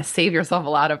if you want to save yourself a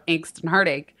lot of angst and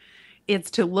heartache,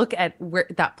 it's to look at where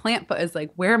that plant foot is,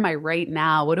 like, where am I right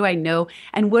now? What do I know?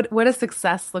 And what does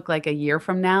success look like a year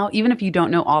from now? Even if you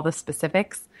don't know all the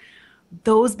specifics,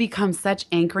 those become such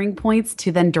anchoring points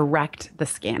to then direct the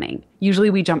scanning. Usually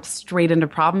we jump straight into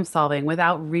problem solving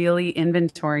without really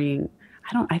inventorying,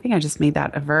 I think I just made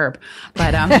that a verb,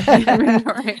 but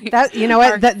inventory. That, you know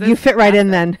what, that you fit right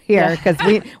in then here, because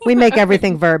we make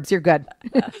everything verbs. You're good.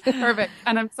 Perfect.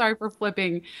 And I'm sorry for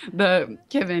flipping the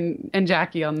Kim and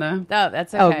Jackie on the. Oh,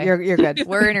 that's Oh, okay. you're good.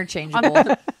 We're interchangeable.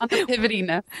 on the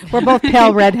pivotiness. We're both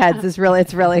pale redheads. It's really.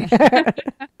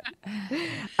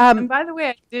 And by the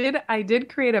way, I did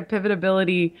create a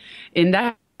pivotability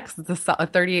index. It's a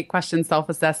 38 question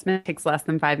self-assessment. It takes less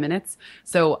than 5 minutes.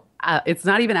 So it's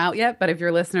not even out yet, but if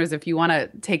your listeners, if you want to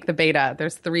take the beta,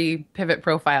 there's 3 pivot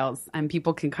profiles and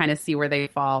people can kind of see where they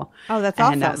fall. Oh, that's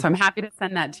and, awesome. So I'm happy to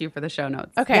send that to you for the show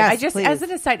notes. Okay, Yes, please. as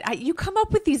an aside, you come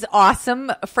up with these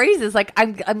awesome phrases. Like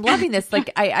I'm loving this.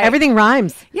 Like Everything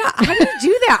rhymes. Yeah, how do you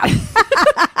do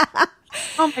that?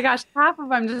 Oh my gosh, half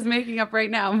of I'm just making up right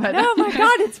now. But Oh my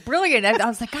God, it's brilliant. I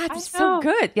was like, God, this is so know.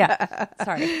 good. Yeah.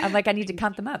 Sorry. I'm like, I need to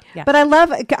count them up. Yeah. But I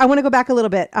want to go back a little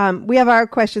bit. We have our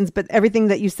questions, but everything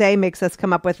that you say makes us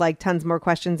come up with like tons more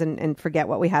questions and forget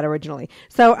what we had originally.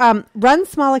 So run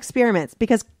small experiments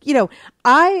because,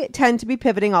 I tend to be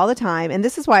pivoting all the time. And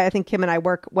this is why I think Kim and I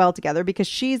work well together because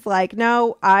she's like,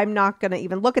 no, I'm not going to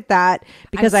even look at that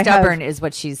because I'm stubborn is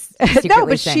what she's secretly no,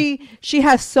 but saying. she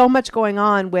has so much going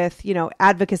on with,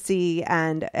 advocacy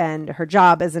and her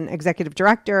job as an executive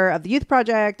director of the Youth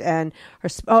Project and her,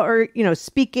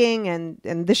 speaking and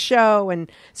this show.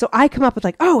 And so I come up with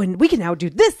like, oh, and we can now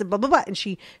do this and blah, blah, blah. And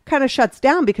she kind of shuts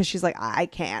down because she's like, I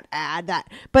can't add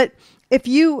that. But if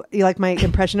you like my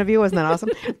impression of you, wasn't that awesome?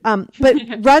 But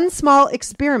run small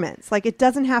experiments. Like it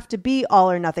doesn't have to be all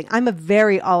or nothing. I'm a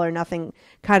very all or nothing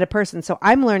kind of person. So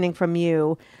I'm learning from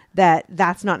you that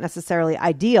that's not necessarily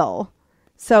ideal.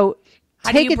 So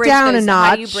take it down a notch.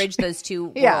 How do you bridge those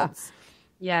two Yeah. worlds?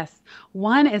 Yes.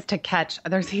 One is to catch.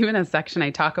 There's even a section I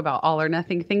talk about all or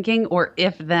nothing thinking or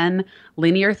if then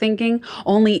linear thinking.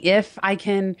 Only if I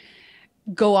can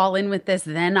go all in with this,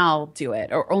 then I'll do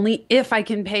it. Or only if I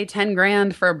can pay 10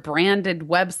 grand for a branded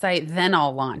website, then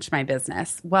I'll launch my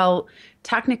business. Well,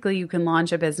 technically you can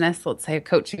launch a business, let's say a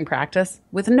coaching practice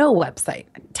with no website.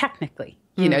 Technically,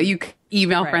 you can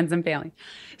email friends and family.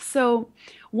 So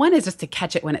one is just to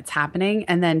catch it when it's happening.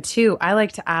 And then 2, I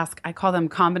like to ask, I call them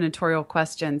combinatorial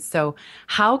questions. So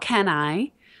how can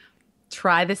I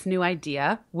try this new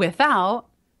idea without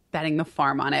betting the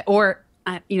farm on it? Or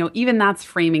even that's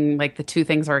framing like the 2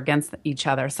 things are against each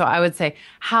other. So I would say,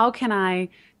 how can I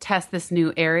test this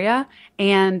new area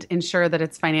and ensure that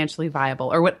it's financially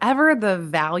viable or whatever the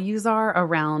values are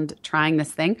around trying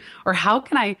this thing? Or how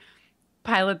can I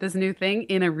pilot this new thing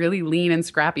in a really lean and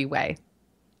scrappy way?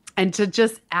 And to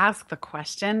just ask the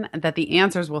question that the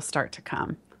answers will start to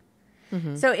come.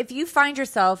 Mm-hmm. So if you find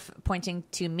yourself pointing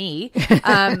to me,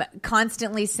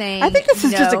 constantly saying, I think this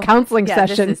is just a counseling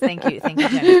session. Thank you,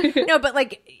 Jenny. No, but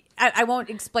like, I won't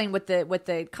explain what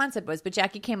the concept was, but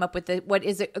Jackie came up with what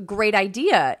is a great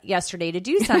idea yesterday to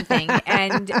do something.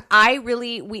 And I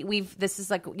really, this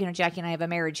is like, Jackie and I have a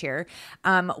marriage here,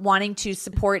 wanting to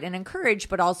support and encourage,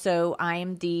 but also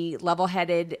I'm the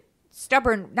level-headed,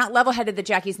 stubborn, not level-headed that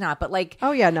Jackie's not, but like,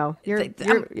 oh yeah, no, you're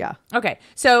yeah. Okay.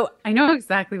 So I know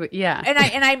exactly what, yeah.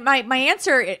 And my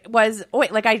answer was,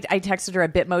 I texted her a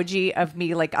Bitmoji of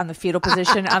me like on the fetal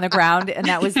position on the ground. And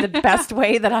that was the best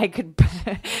way that I could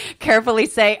carefully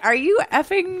say, are you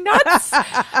effing nuts?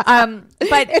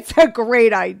 But it's a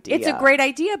great idea. It's a great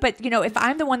idea. But if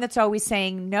I'm the one that's always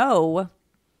saying no,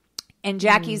 and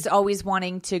Jackie's always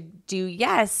wanting to do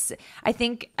yes, I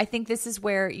think this is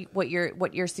where what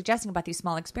you're suggesting about these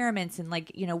small experiments and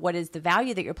like, what is the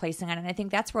value that you're placing on it. And I think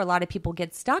that's where a lot of people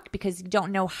get stuck because you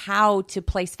don't know how to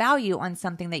place value on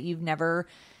something that you've never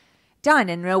done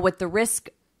and know what the risk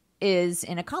is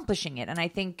in accomplishing it. And I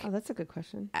think that's a good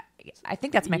question. I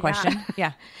think that's my question.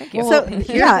 Yeah. Thank you. So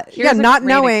here's not a great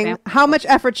knowing example. how much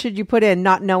effort should you put in,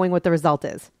 not knowing what the result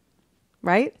is.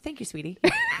 Right? Thank you, sweetie.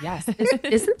 Yes.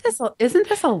 Isn't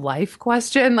this a life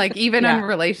question? Like even in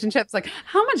relationships, like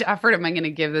how much effort am I going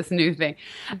to give this new thing?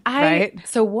 Right.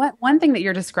 So one thing that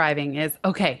you're describing is,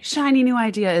 okay, shiny new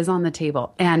idea is on the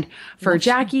table. And for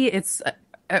Jackie, it's,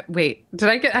 wait, did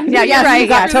I get? Yeah, you're right.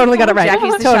 Yeah, totally got it right.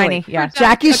 Jackie's totally. shiny. Yeah.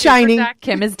 Jackie's shiny.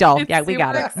 Kim is dull. It's Yeah, we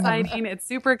got it. Exciting. It's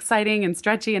super exciting and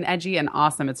stretchy and edgy and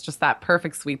awesome. It's just that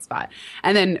perfect sweet spot.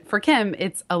 And then for Kim,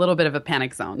 it's a little bit of a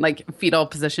panic zone, like fetal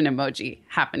position emoji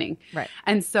happening. Right.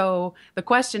 And so the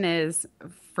question is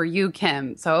for you,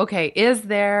 Kim. So, okay, is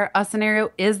there a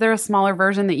scenario? Is there a smaller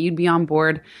version that you'd be on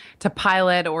board to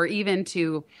pilot or even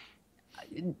to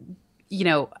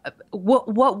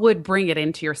what would bring it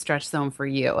into your stretch zone for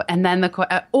you? And then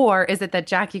or is it that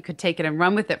Jackie could take it and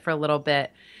run with it for a little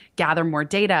bit, gather more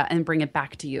data and bring it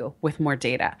back to you with more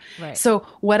data. Right. So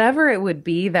whatever it would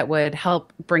be that would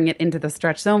help bring it into the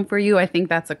stretch zone for you, I think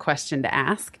that's a question to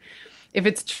ask. If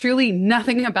it's truly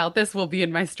nothing about this will be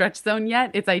in my stretch zone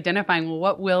yet, it's identifying, well,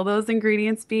 what will those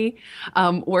ingredients be?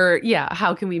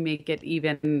 How can we make it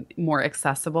even more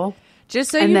accessible?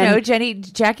 Just so you know,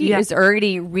 Jackie is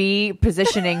already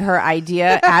repositioning her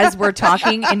idea as we're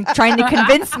talking and trying to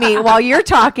convince me while you're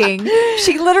talking.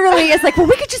 She literally is like, well,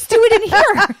 we could just do it in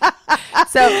here.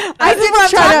 So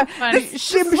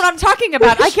this is what I'm talking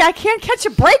about. I can't catch a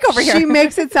break over here. She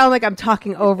makes it sound like I'm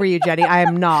talking over you, Jenny. I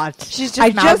am not. She's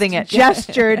just mouthing it.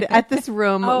 Gestured at this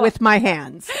room with my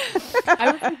hands.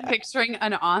 I was picturing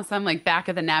an awesome back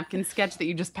of the napkin sketch that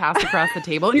you just passed across the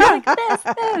table. And you're like,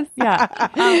 this.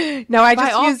 Yeah. No,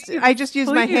 I just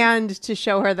used my hand to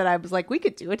show her that I was like, we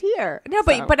could do it here. No,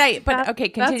 but okay,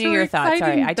 continue your thoughts.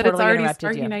 Sorry, I totally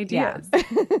interrupted you. Ideas.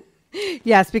 Yeah.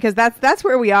 Yes, because that's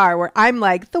where we are. Where I'm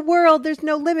like, the world, there's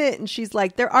no limit, and she's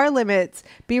like, there are limits.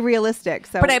 Be realistic.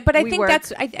 So,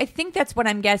 I think that's what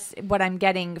I'm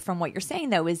getting from what you're saying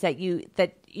though is that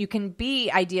you can be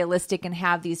idealistic and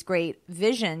have these great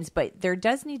visions, but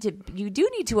you do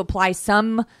need to apply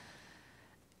some.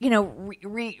 Reality.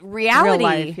 Real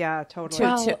life, yeah,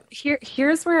 totally.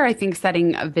 Here's where I think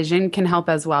setting a vision can help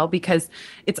as well, because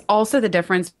it's also the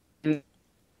difference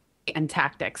and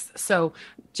tactics. So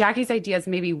Jackie's idea is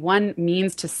maybe one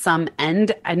means to some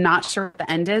end. I'm not sure what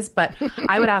the end is, but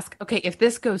I would ask, okay, if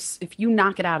you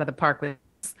knock it out of the park with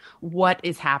this, what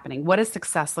is happening? What does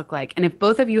success look like? And if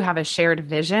both of you have a shared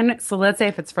vision, so let's say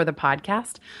if it's for the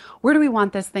podcast, where do we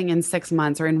want this thing in 6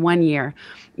 months or in 1 year?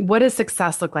 What does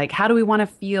success look like? How do we want to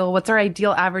feel? What's our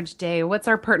ideal average day? What's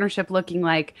our partnership looking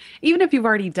like? Even if you've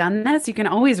already done this, you can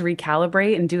always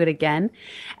recalibrate and do it again.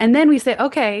 And then we say,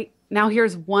 okay, now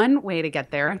here's one way to get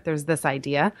there. There's this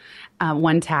idea,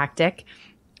 one tactic.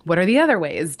 What are the other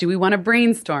ways? Do we want to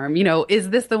brainstorm? Is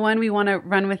this the one we want to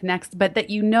run with next? But that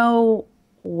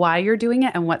why you're doing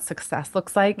it and what success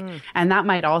looks like. And that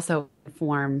might also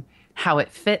inform how it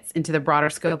fits into the broader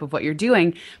scope of what you're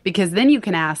doing, because then you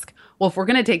can ask, well, if we're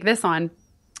going to take this on,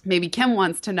 maybe Kim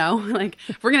wants to know,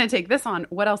 if we're going to take this on,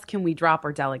 what else can we drop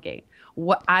or delegate?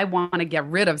 What I want to get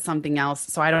rid of something else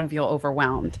so I don't feel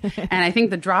overwhelmed. And I think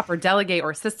the drop or delegate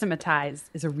or systematize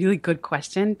is a really good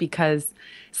question, because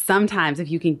sometimes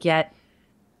if you can get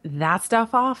that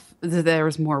stuff off,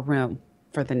 there's more room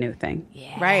for the new thing.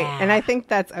 Yeah. Right. And I think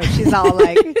that's, she's all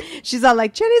like,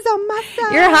 Jenny's on my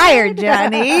side. You're hired,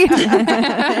 Jenny.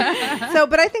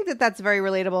 But I think that's very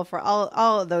relatable for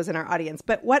all of those in our audience.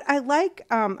 But what I like,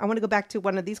 I want to go back to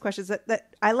one of these questions that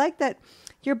I like, that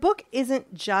your book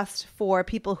isn't just for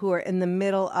people who are in the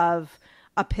middle of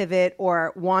a pivot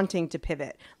or wanting to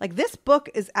pivot. This book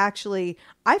is actually,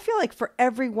 I feel like, for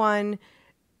everyone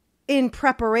in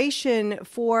preparation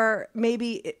for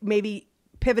maybe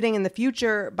pivoting in the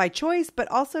future by choice, but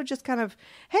also just kind of,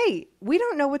 hey, we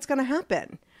don't know what's going to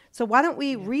happen. So why don't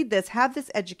we read this, have this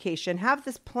education, have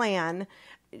this plan,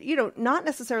 not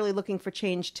necessarily looking for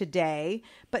change today,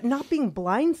 but not being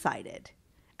blindsided.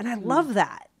 And I love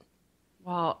that.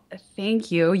 Well,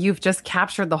 thank you. You've just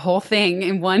captured the whole thing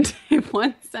in one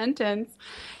sentence.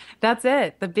 That's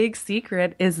it. The big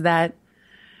secret is that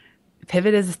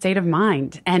pivot is a state of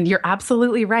mind. And you're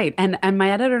absolutely right. And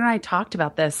my editor and I talked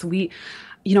about this.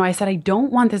 I said, I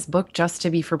don't want this book just to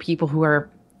be for people who are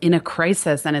in a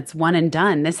crisis and it's one and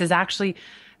done. This is actually,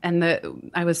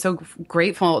 I was so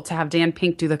grateful to have Dan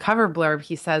Pink do the cover blurb.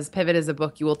 He says, pivot is a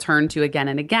book you will turn to again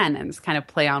and again. And it's kind of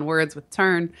play on words with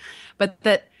turn. But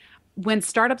that when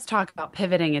startups talk about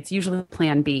pivoting, it's usually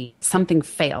plan B. Something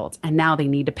failed and now they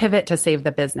need to pivot to save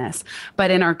the business.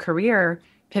 But in our career,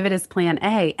 pivot is plan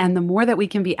A. And the more that we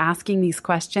can be asking these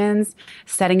questions,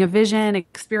 setting a vision,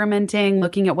 experimenting,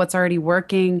 looking at what's already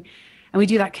working, and we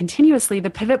do that continuously, the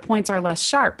pivot points are less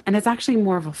sharp. And it's actually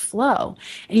more of a flow.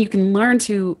 And you can learn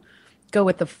to go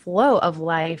with the flow of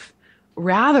life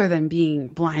rather than being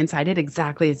blindsided,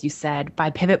 exactly as you said, by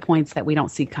pivot points that we don't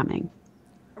see coming.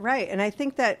 Right. And I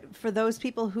think that for those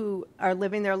people who are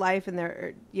living their life and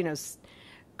they're,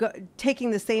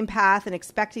 taking the same path and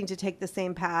expecting to take the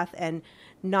same path and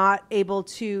not able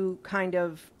to kind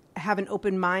of have an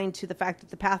open mind to the fact that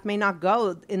the path may not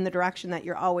go in the direction that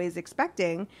you're always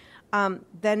expecting,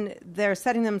 then they're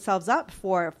setting themselves up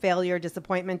for failure,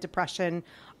 disappointment, depression,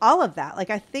 all of that.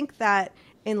 I think that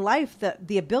in life,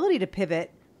 the ability to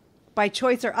pivot by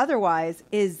choice or otherwise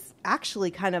is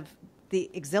actually kind of the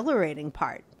exhilarating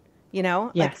part. You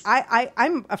know, Yes. like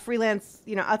I'm a freelance,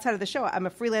 you know, outside of the show, I'm a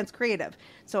freelance creative.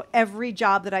 So every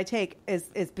job that I take is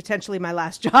potentially my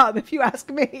last job. If you ask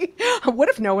me, what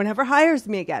if no one ever hires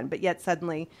me again? But yet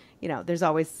suddenly, you know, there's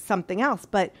always something else.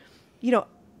 But, you know,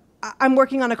 I'm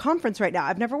working on a conference right now.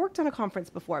 I've never worked on a conference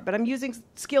before, but I'm using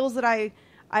skills that I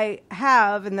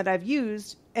have and that I've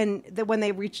used. And that when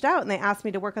they reached out and they asked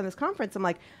me to work on this conference, I'm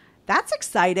like, that's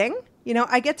exciting. You know,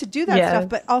 I get to do that stuff,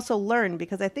 but also learn,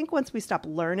 because I think once we stop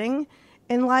learning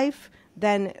in life,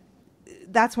 then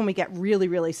that's when we get really,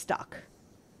 really stuck.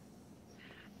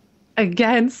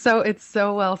 Again, so it's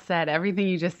so well said. Everything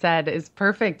you just said is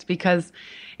perfect because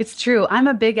it's true. I'm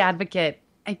a big advocate.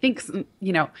 I think,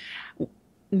 you know,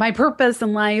 my purpose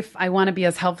in life, I want to be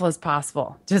as helpful as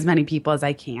possible to as many people as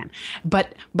I can.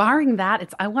 But barring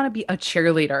that, I want to be a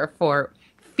cheerleader for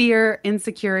fear,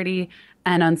 insecurity,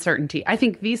 and uncertainty. I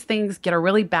think these things get a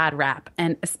really bad rap.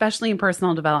 And especially in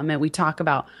personal development, we talk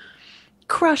about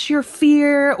crush your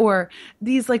fear, or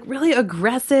these like really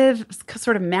aggressive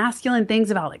sort of masculine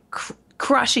things about like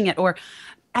crushing it. Or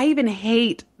I even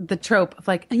hate the trope of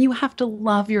like, and you have to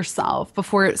love yourself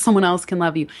before someone else can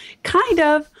love you. Kind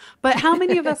of, but how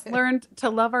many of us learned to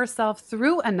love ourselves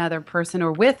through another person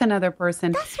or with another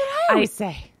person? That's what I always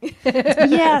say.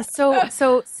 Yeah.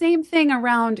 So same thing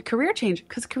around career change,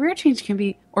 because career change can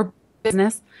be, or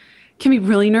business can be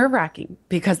really nerve wracking,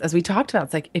 because as we talked about,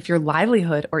 it's like if your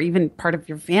livelihood or even part of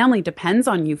your family depends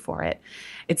on you for it,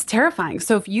 it's terrifying.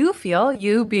 So if you feel,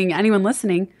 you being anyone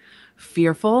listening,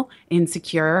 fearful,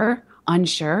 insecure,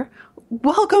 unsure,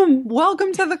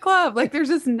 welcome to the club. Like there's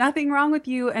just nothing wrong with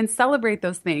you, and celebrate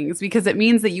those things, because it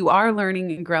means that you are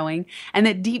learning and growing, and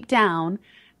that deep down,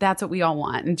 that's what we all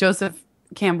want. And Joseph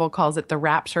Campbell calls it the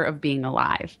rapture of being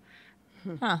alive.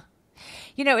 Huh.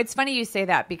 You know, it's funny you say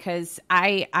that, because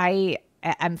I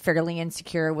am fairly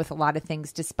insecure with a lot of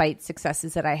things, despite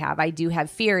successes that I have. I do have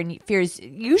fear, and fear is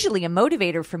usually a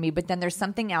motivator for me, but then there's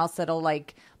something else that'll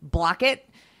like block it.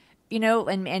 You know,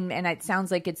 and it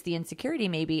sounds like it's the insecurity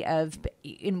maybe of,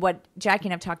 in what Jackie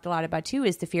and I've talked a lot about too,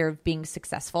 is the fear of being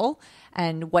successful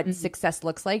and what success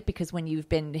looks like. Because when you've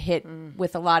been hit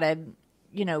with a lot of,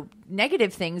 you know,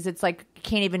 negative things, it's like you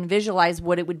can't even visualize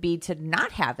what it would be to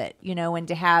not have it, you know, and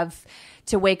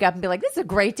to wake up and be like, this is a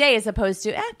great day, as opposed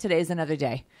to, today's another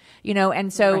day, you know?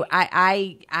 And so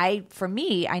right. I, for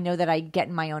me, I know that I get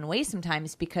in my own way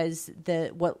sometimes, because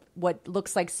what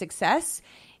looks like success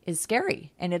is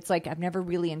scary. And it's like, I've never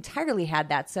really entirely had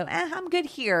that. So I'm good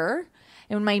here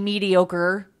in my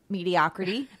mediocrity,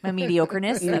 my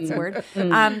mediocreness, that's the word.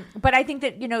 But I think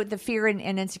that, you know, the fear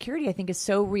and insecurity, I think, is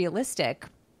so realistic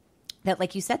that,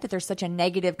 like you said, that there's such a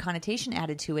negative connotation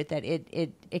added to it that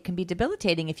it can be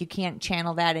debilitating if you can't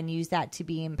channel that and use that to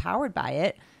be empowered by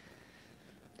it.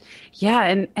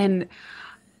 Yeah. And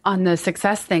on the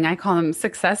success thing, I call them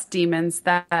success demons.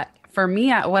 That for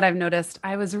me, what I've noticed,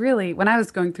 I was really, when I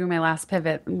was going through my last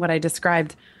pivot, what I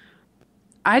described,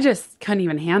 I just couldn't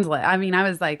even handle it. I mean, I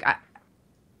was like,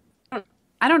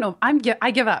 I don't know. I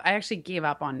give up. I actually gave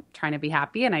up on trying to be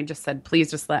happy. And I just said,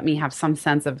 please just let me have some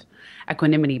sense of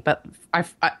equanimity. But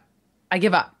I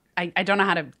give up. I don't know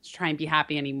how to try and be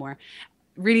happy anymore.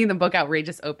 Reading the book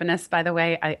Outrageous Openness, by the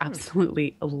way, I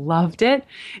absolutely loved it.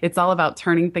 It's all about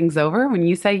turning things over. When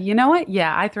you say, you know what?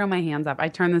 Yeah, I throw my hands up. I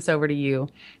turn this over to you.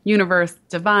 Universe,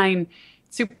 divine,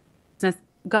 super,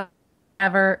 God,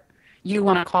 whatever you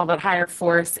want to call that higher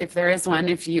force, if there is one,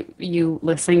 if you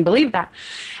listening believe that.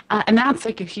 And that's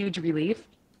like a huge relief.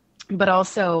 But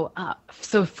also,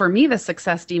 so for me, the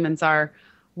success demons are,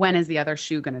 when is the other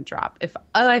shoe going to drop? If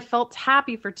I felt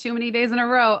happy for too many days in a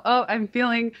row, I'm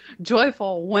feeling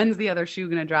joyful. When's the other shoe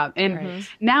going to drop? And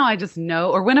now I just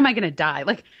know, or when am I going to die?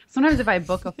 Like sometimes if I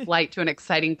book a flight to an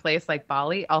exciting place like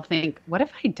Bali, I'll think, what if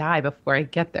I die before I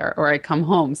get there or I come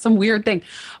home? Some weird thing.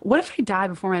 What if I die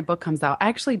before my book comes out? I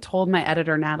actually told my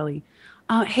editor, Natalie,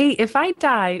 hey, if I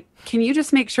die, can you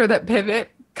just make sure that Pivot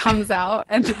comes out?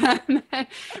 And then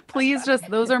please just,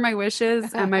 those are my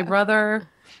wishes. And my brother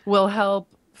will help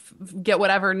get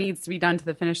whatever needs to be done to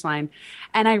the finish line.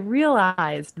 And I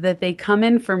realized that they come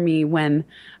in for me when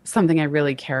something I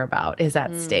really care about is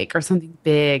at stake or something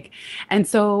big. And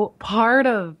so part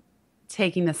of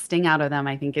taking the sting out of them,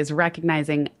 I think, is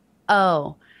recognizing,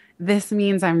 oh, this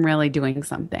means I'm really doing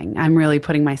something. I'm really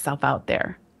putting myself out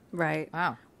there. Right.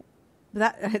 Wow.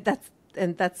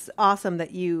 That's awesome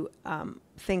that you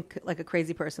think like a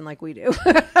crazy person like we do.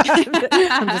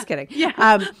 I'm just kidding. Yeah,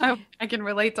 I can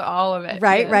relate to all of it.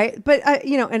 Right, yeah. right. But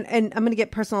you know, and I'm going to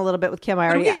get personal a little bit with Kim.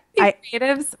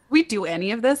 Creatives, we do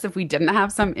any of this if we didn't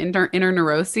have some inner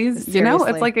neuroses. Seriously. You know,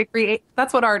 it's like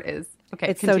that's what art is. Okay,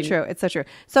 it's continue. so true. It's so true.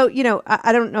 So,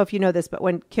 I don't know if you know this, but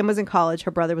when Kim was in college,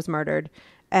 her brother was murdered,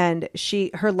 and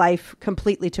her life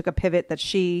completely took a pivot that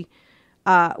she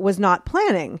was not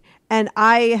planning. And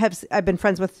I've been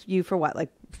friends with you for what, like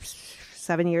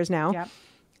 7 years now. Yeah.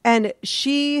 And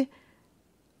she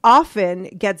often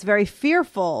gets very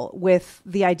fearful with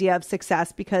the idea of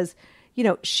success because,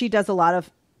 she does a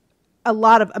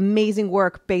lot of amazing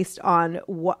work based on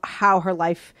how her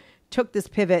life took this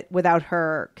pivot without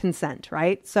her consent,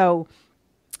 right? So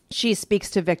she speaks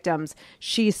to victims.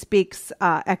 She speaks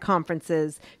at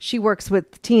conferences. She works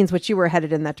with teens, which you were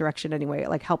headed in that direction anyway,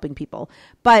 like helping people.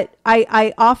 But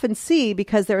I often see,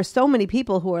 because there are so many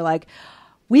people who are like,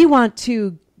 we want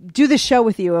to do this show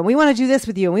with you, and we want to do this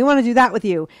with you, and we want to do that with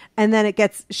you. And then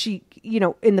she,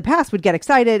 in the past would get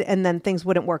excited, and then things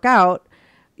wouldn't work out.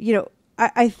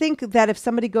 I think that if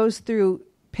somebody goes through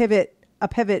a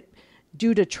pivot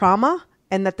due to trauma,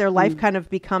 and that their life kind of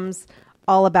becomes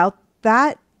all about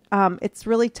that, it's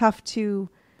really tough to,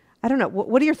 I don't know.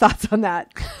 What are your thoughts on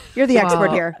that? You're the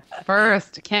expert here.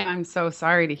 First, Kim, I'm so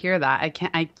sorry to hear that.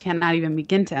 I cannot even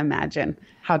begin to imagine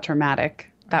how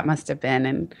traumatic that must have been.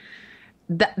 And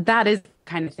that is the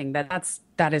kind of thing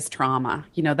that is trauma.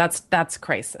 That's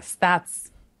crisis.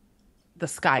 That's the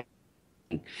sky.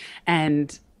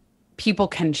 And people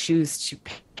can choose to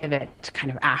pivot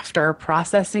kind of after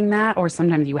processing that, or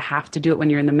sometimes you have to do it when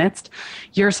you're in the midst.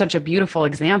 You're such a beautiful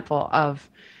example of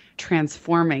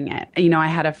transforming it. I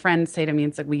had a friend say to me,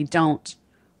 it's like, we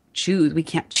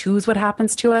can't choose what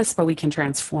happens to us, but we can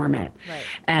transform it. Right.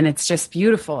 And it's just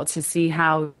beautiful to see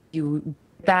how you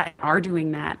are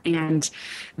doing that. And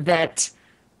that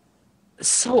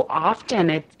so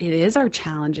often it is our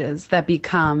challenges that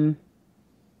become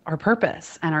our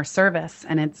purpose and our service.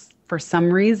 And it's, for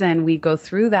some reason, we go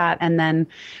through that, and then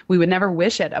we would never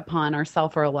wish it upon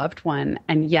ourselves or a loved one.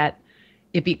 And yet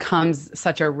it becomes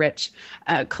such a rich,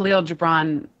 Khalil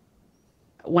Gibran,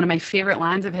 one of my favorite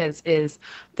lines of his is,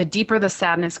 the deeper the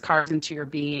sadness carves into your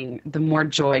being, the more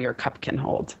joy your cup can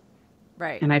hold.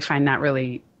 Right. And I find that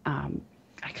really, I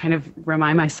kind of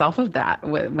remind myself of that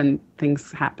when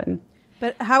things happen.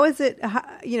 But how is it,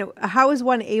 how is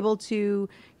one able to,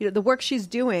 the work she's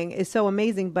doing is so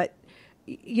amazing, but,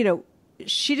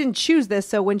 she didn't choose this.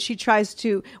 So when she tries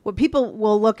to, people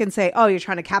will look and say, oh, you're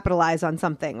trying to capitalize on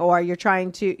something, or you're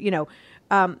trying to,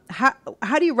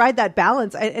 how do you ride that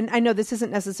balance? And I know this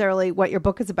isn't necessarily what your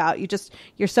book is about.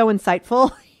 You're so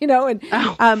insightful, I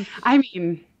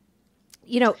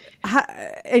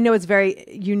know it's very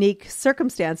unique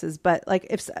circumstances, but like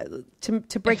if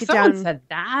to break if it down. If someone said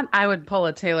that, I would pull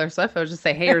a Taylor Swift. I would just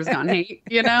say, haters gonna hate,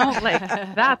 like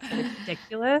that's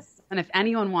ridiculous. And if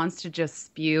anyone wants to just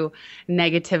spew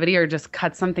negativity or just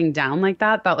cut something down like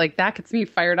that gets me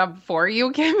fired up for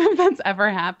you, Kim, if that's ever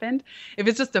happened. If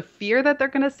it's just a fear that they're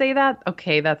going to say that,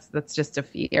 okay, that's just a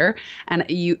fear. And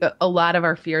a lot of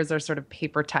our fears are sort of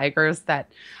paper tigers that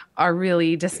are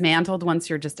really dismantled once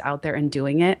you're just out there and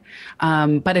doing it.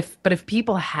 But if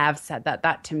people have said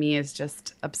that to me is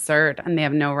just absurd, and they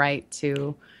have no right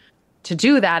to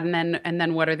do that. And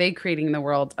then what are they creating in the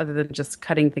world other than just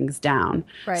cutting things down?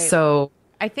 Right. So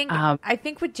I think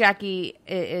what Jackie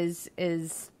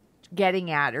is getting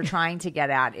at, or trying to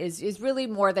get at, is really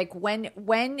more like when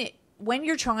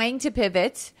you're trying to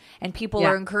pivot and people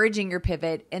are encouraging your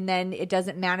pivot, and then it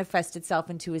doesn't manifest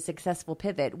itself into a successful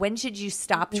pivot, when should you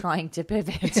stop trying to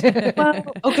pivot? Well,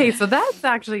 okay, so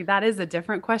that is a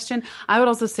different question. I would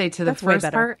also say to the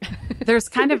first part, there's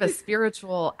kind of a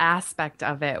spiritual aspect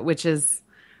of it, which is,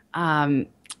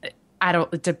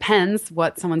 it depends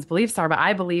what someone's beliefs are, but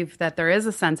I believe that there is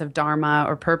a sense of dharma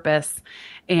or purpose,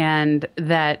 and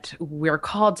that we're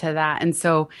called to that. And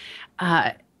so,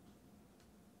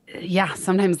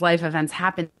 sometimes life events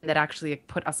happen that actually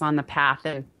put us on the path.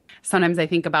 And sometimes I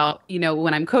think about,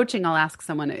 when I'm coaching, I'll ask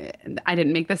someone, I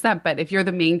didn't make this up, but if you're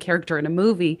the main character in a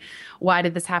movie, why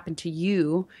did this happen to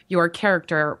you, your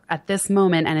character, at this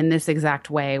moment and in this exact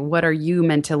way? What are you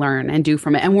meant to learn and do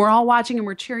from it? And we're all watching and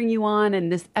we're cheering you on, and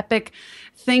this epic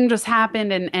thing just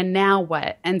happened, and now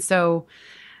what? And so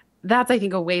that's, I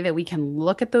think, a way that we can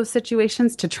look at those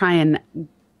situations to try and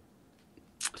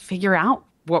figure out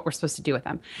what we're supposed to do with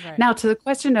them. Right. Now, to the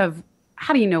question of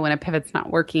how do you know when a pivot's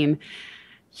not working?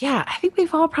 Yeah, I think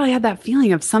we've all probably had that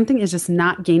feeling of something is just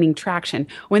not gaining traction.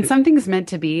 When something's meant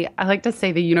to be, I like to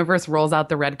say the universe rolls out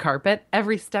the red carpet.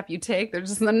 Every step you take, there's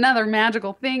just another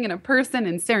magical thing in a person,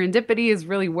 and serendipity is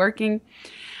really working.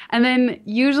 And then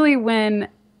usually when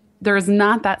there's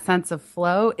not that sense of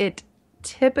flow, it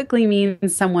typically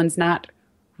means someone's not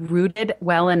rooted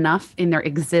well enough in their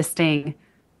existing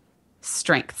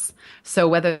strengths. So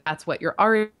whether that's what you're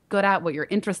already good at, what you're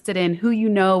interested in, who you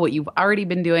know, what you've already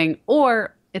been doing,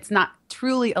 or it's not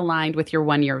truly aligned with your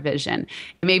 1-year vision.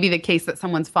 It may be the case that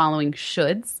someone's following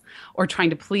shoulds or trying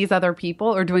to please other people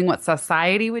or doing what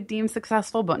society would deem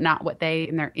successful, but not what they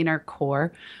in their inner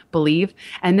core believe.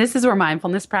 And this is where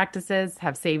mindfulness practices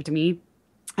have saved me.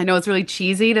 I know it's really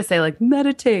cheesy to say like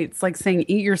meditate. It's like saying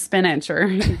eat your spinach or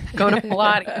go to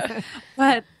Pilates,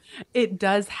 but it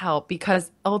does help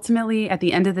because ultimately at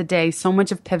the end of the day, so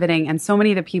much of pivoting and so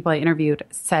many of the people I interviewed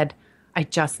said, I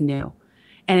just knew.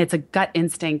 And it's a gut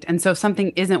instinct. And so if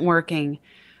something isn't working,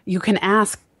 you can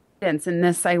ask. And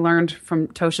this I learned from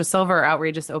Tosha Silver,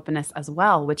 Outrageous Openness as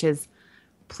well, which is,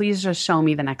 please just show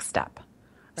me the next step.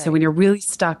 Right. So when you're really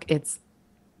stuck, it's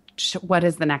what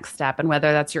is the next step? And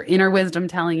whether that's your inner wisdom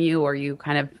telling you or you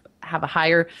kind of have a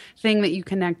higher thing that you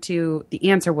connect to, the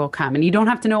answer will come. And you don't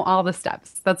have to know all the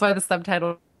steps. That's why the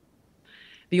subtitle,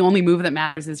 the only move that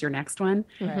matters is your next one.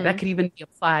 Mm-hmm. That could even be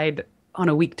applied on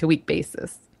a week-to-week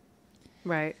basis.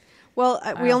 Right. Well,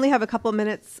 we only have a couple of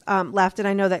minutes left, and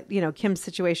I know that, Kim's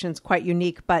situation is quite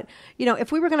unique, but,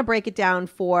 if we were going to break it down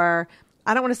for,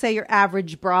 I don't want to say your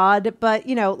average broad, but,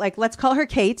 like let's call her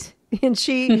Kate, and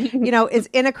she, is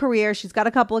in a career. She's got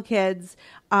a couple of kids.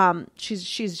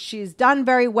 She's done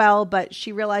very well, but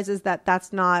she realizes that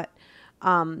that's not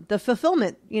the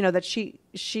fulfillment, that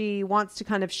she wants to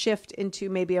kind of shift into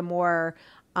maybe a more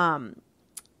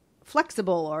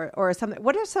flexible or something.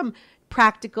 What are some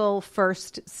practical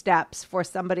first steps for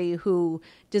somebody who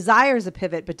desires a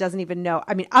pivot but doesn't even know?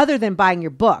 I mean, other than buying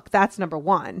your book, that's number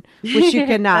one, which you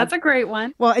can. That's a great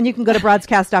one. Well, and you can go to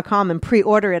broadscast.com and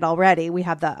pre-order it already. We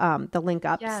have the link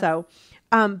up. Yes. So,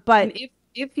 but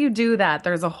if you do that,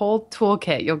 there's a whole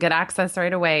toolkit. You'll get access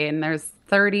right away, and there's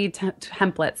 30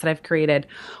 templates that I've created.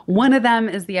 One of them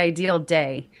is the ideal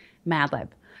day Mad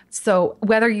Lib. So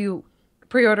whether you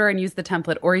pre-order and use the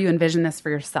template or you envision this for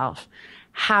yourself,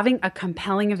 having a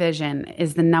compelling vision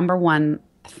is the number one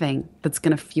thing that's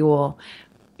going to fuel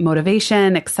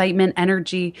motivation, excitement,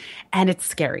 energy, and it's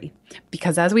scary.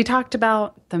 Because as we talked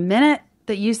about, the minute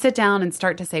that you sit down and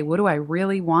start to say, what do I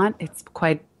really want? It's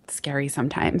quite scary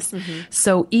sometimes. Mm-hmm.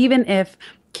 So even if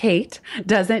Kate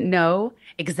doesn't know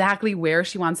exactly where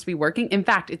she wants to be working, in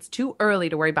fact, it's too early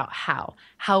to worry about how.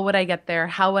 How would I get there?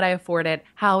 How would I afford it?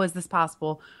 How is this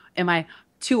possible? Am I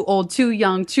too old, too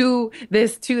young, too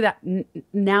this, too that?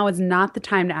 Now is not the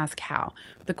time to ask how.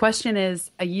 The question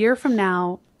is, a year from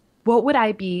now, what would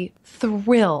I be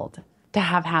thrilled to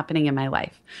have happening in my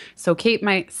life? So Kate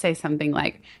might say something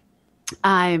like,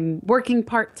 I'm working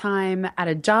part-time at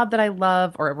a job that I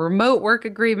love, or a remote work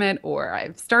agreement, or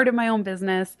I've started my own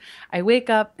business. I wake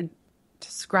up and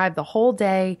describe the whole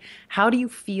day. How do you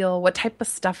feel? What type of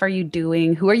stuff are you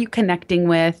doing? Who are you connecting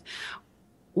with?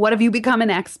 What have you become an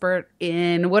expert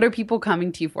in? What are people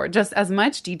coming to you for? Just as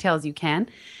much detail as you can.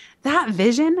 That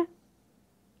vision,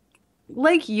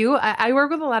 like you, I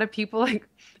work with a lot of people. Like,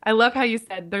 I love how you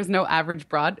said there's no average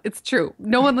broad. It's true.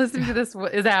 No one listening to this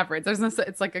is average. There's no,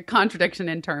 it's like a contradiction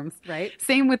in terms. Right.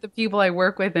 Same with the people I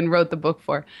work with and wrote the book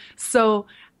for. So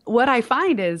what I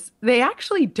find is they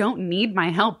actually don't need my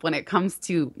help when it comes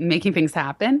to making things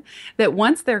happen. That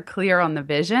once they're clear on the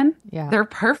vision, they're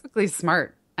perfectly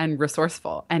smart and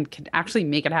resourceful and can actually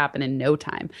make it happen in no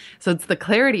time. So it's the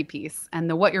clarity piece and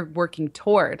the what you're working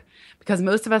toward, because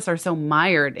most of us are so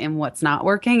mired in what's not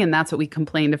working, and that's what we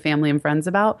complain to family and friends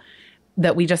about,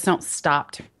 that we just don't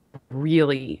stop to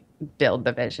really build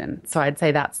the vision. So I'd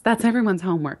say that's everyone's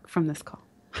homework from this call.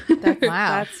 Wow.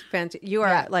 That's fantastic. You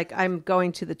are like, I'm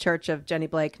going to the church of Jenny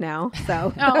Blake now.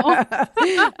 So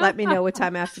let me know what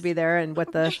time I have to be there and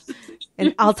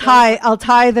and I'll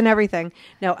tithe and everything.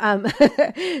 No.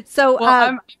 So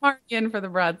I'm already in for the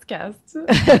broadcast.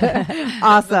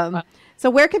 Awesome. So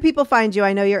where can people find you?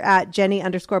 I know you're at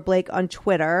Jenny_Blake on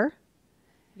Twitter.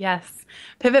 Yes.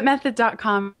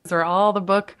 Pivotmethod.com is where all the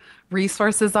book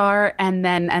resources are. And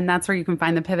that's where you can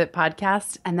find the Pivot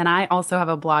podcast. And then I also have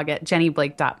a blog at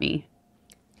jennyblake.me.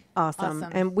 Awesome.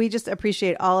 And we just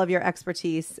appreciate all of your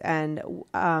expertise. And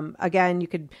again, you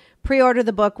could pre-order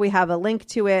the book. We have a link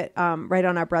to it right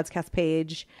on our Broadscast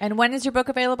page. And when is your book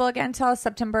available again? Tell us.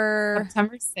 September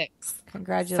 6th.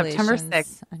 Congratulations September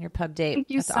 6th. on your pub date. Thank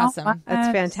you. That's so awesome. much.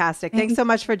 That's fantastic. Thanks so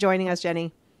much for joining us,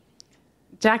 Jenny.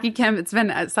 Jackie, Kim, it's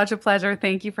been such a pleasure.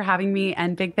 Thank you for having me.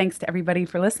 And big thanks to everybody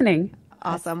for listening.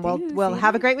 Awesome. We'll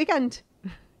have a great weekend.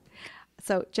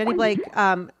 So Jenny Blake,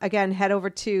 again, head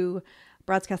over to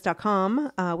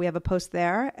broadscast.com. We have a post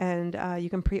there, and you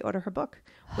can pre-order her book,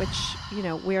 which,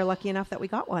 we are lucky enough that we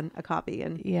got a copy.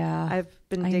 And I've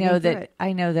been digging through it.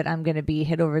 I know that I'm going to be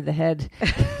hit over the head.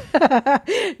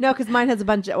 No, because mine has a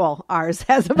bunch of, ours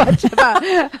has a bunch of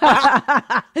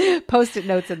Post-it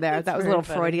notes in there. That was a little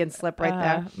funny. Freudian slip right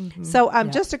there. Mm-hmm. So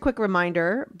just a quick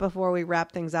reminder before we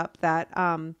wrap things up that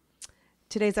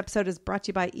today's episode is brought to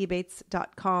you by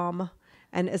ebates.com.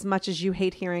 And as much as you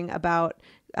hate hearing about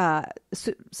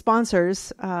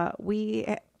sponsors, we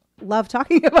love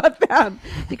talking about them,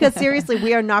 because seriously,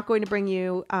 we are not going to bring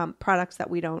you products that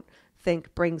we don't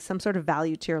think bring some sort of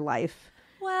value to your life.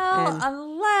 Well,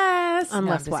 unless I'm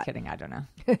just what? kidding. I don't know.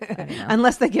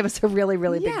 Unless they give us a really,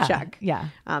 really big check. Yeah.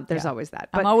 There's always that.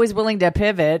 But I'm always willing to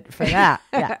pivot for that.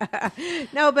 Yeah.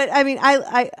 No, but I mean,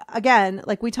 I again,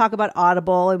 like we talk about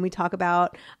Audible and we talk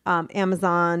about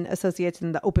Amazon associates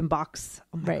and the open box.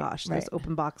 Oh my gosh, those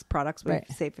open box products where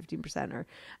you save 15%, or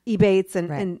Ebates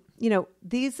and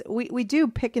these we do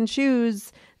pick and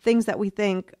choose things that we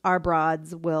think our broad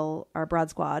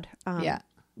squad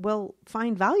will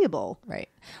find valuable. Right.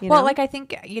 Well, like I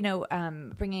think,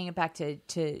 bringing it back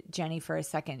to Jenny for a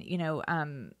second,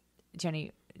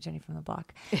 Jenny from the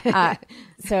block.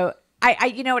 So I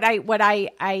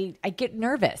get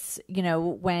nervous,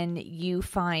 when you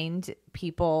find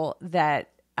people that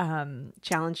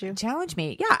challenge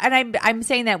me. Yeah. And I'm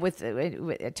saying that with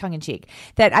tongue in cheek,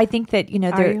 that I think that,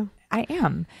 I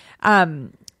am.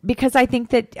 Because I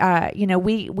think that,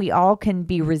 we all can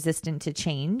be resistant to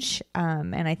change.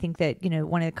 And I think that,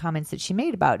 one of the comments that she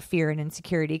made about fear and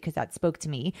insecurity, because that spoke to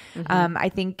me, I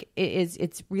think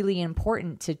it's really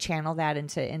important to channel that and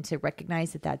to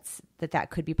recognize that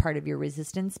could be part of your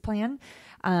resistance plan.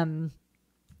 And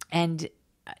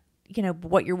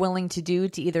what you're willing to do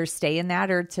to either stay in that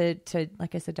or to,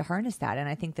 like I said, to harness that. And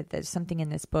I think that there's something in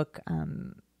this book,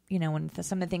 and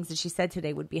some of the things that she said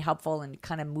today would be helpful in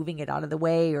kind of moving it out of the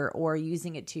way or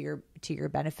using it to your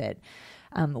benefit,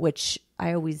 which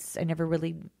I never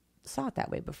really saw it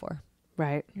that way before.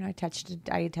 Right. I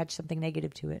attached something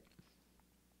negative to it.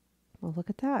 Well, look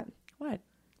at that. What?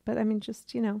 But I mean,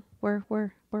 just,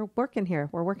 we're working here.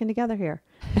 We're working together here.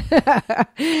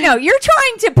 No, you're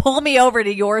trying to pull me over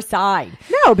to your side.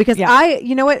 No, because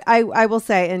I will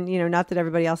say, and, not that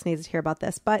everybody else needs to hear about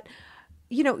this, but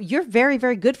you're very,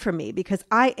 very good for me, because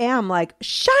I am like,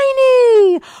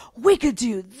 shiny, we could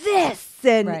do this.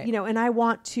 And, and I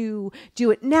want to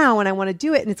do it now, and I want to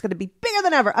do it, and it's going to be bigger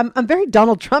than ever. I'm very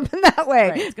Donald Trump in that way.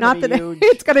 Right. It's not that huge.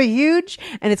 It's going to be huge,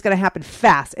 and it's going to happen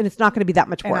fast, and it's not going to be that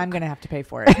much work. And I'm going to have to pay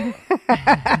for it.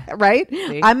 Right?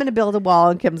 See? I'm going to build a wall,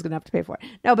 and Kim's going to have to pay for it.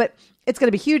 No, but it's going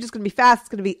to be huge. It's going to be fast. It's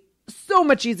going to be so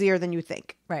much easier than you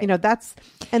think. Right. That's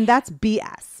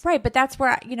BS. Right. But that's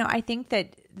where, I think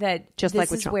that just this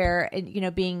like with is Trump. where,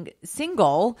 being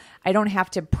single, I don't have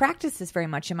to practice this very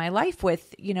much in my life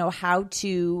with, how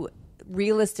to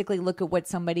realistically look at what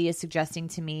somebody is suggesting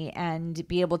to me and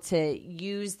be able to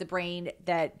use the brain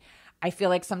that I feel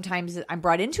like sometimes I'm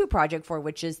brought into a project for,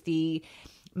 which is the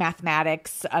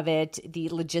mathematics of it, the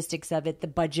logistics of it, the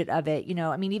budget of it.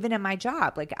 Even in my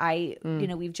job, like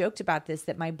we've joked about this,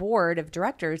 that my board of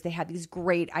directors, they have these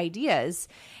great ideas,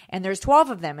 and there's 12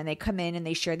 of them, and they come in and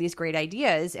they share these great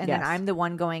ideas. And then I'm the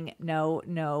one going, no,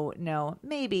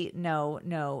 maybe,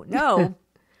 no.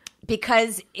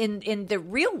 Because in the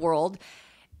real world,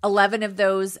 11 of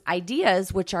those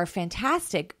ideas, which are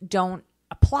fantastic, don't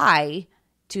apply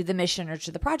to the mission or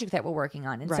to the project that we're working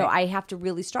on. And so I have to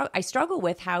really struggle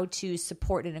with how to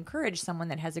support and encourage someone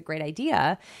that has a great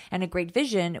idea and a great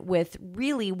vision with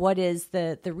really what is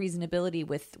the reasonability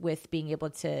with being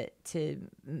able to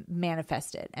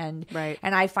manifest it. And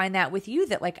I find that with you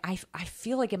that, like, I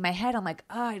feel like in my head, I'm like,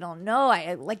 oh, I don't know.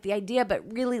 I like the idea,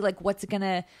 but really, like, what's it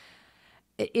gonna,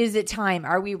 is it time?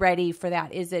 Are we ready for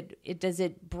that? Does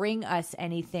it bring us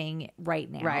anything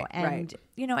right now? Right. And,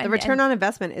 the return on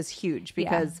investment is huge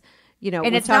because,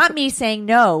 and it's not me saying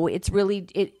no. It's really,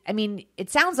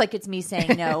 it sounds like it's me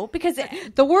saying no because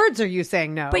the words are you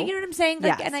saying no, but you know what I'm saying?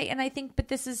 Like, yes. And I think, but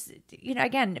this is,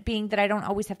 again, being that I don't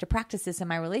always have to practice this in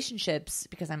my relationships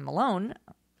because I'm alone.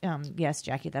 Yes,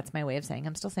 Jackie, that's my way of saying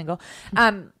I'm still single.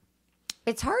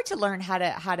 It's hard to learn how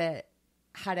to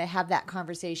have that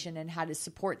conversation and how to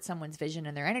support someone's vision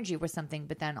and their energy with something,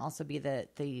 but then also be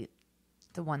the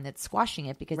one that's squashing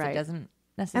it because it doesn't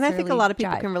necessarily. And I think a lot of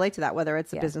people jive. can relate to that, whether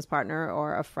it's a business partner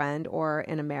or a friend or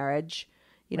in a marriage.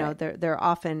 They're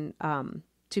often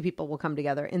two people will come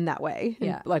together in that way.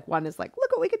 Yeah. And, like, one is like,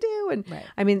 look what we could do. And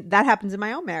I mean, that happens in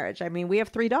my own marriage. I mean, we have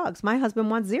 3 dogs. My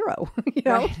husband wants 0,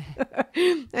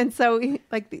 and so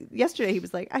yesterday he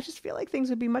was like, I just feel like things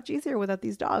would be much easier without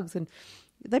these dogs. And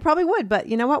They probably would, but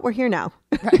you know what? We're here now.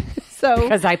 So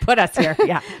Because I put us here.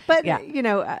 Yeah. but yeah.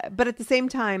 But at the same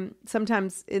time,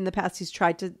 sometimes in the past he's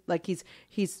tried to, like,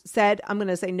 he's said, I'm going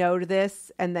to say no to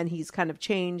this, and then he's kind of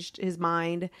changed his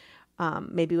mind,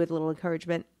 maybe with a little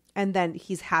encouragement, and then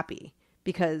he's happy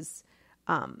because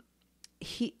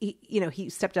he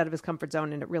stepped out of his comfort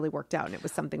zone and it really worked out, and it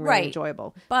was something really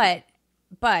enjoyable. But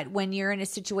when you're in a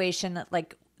situation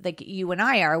like you and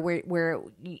I are, where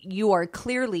you are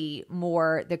clearly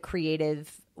more the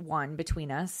creative one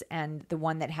between us and the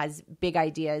one that has big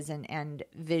ideas and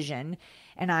vision,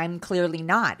 and I'm clearly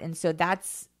not. And so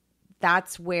that's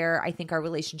where I think our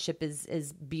relationship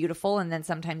is beautiful. And then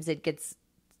sometimes it's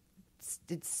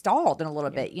stalled in a little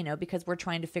bit, because we're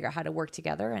trying to figure out how to work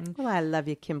together. And Well, I love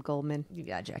you, Kim Goldman.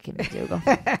 yeah, Jackie McDougall.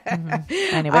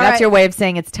 Anyway, that's your way of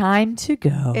saying it's time to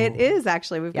go. It is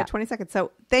actually. We've got 20 seconds.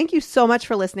 So thank you so much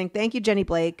for listening. Thank you, Jenny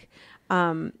Blake,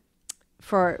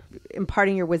 for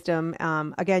imparting your wisdom.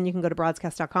 Again, you can go to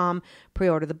broadscast.com,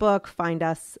 pre-order the book, find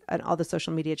us on all the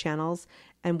social media channels,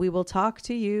 and we will talk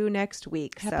to you next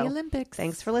week. Happy Olympics.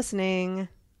 Thanks for listening.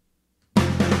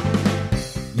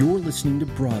 You're listening to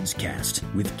Broadscast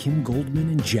with Kim Goldman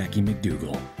and Jackie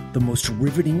McDougall, the most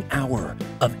riveting hour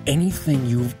of anything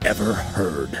you've ever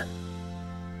heard.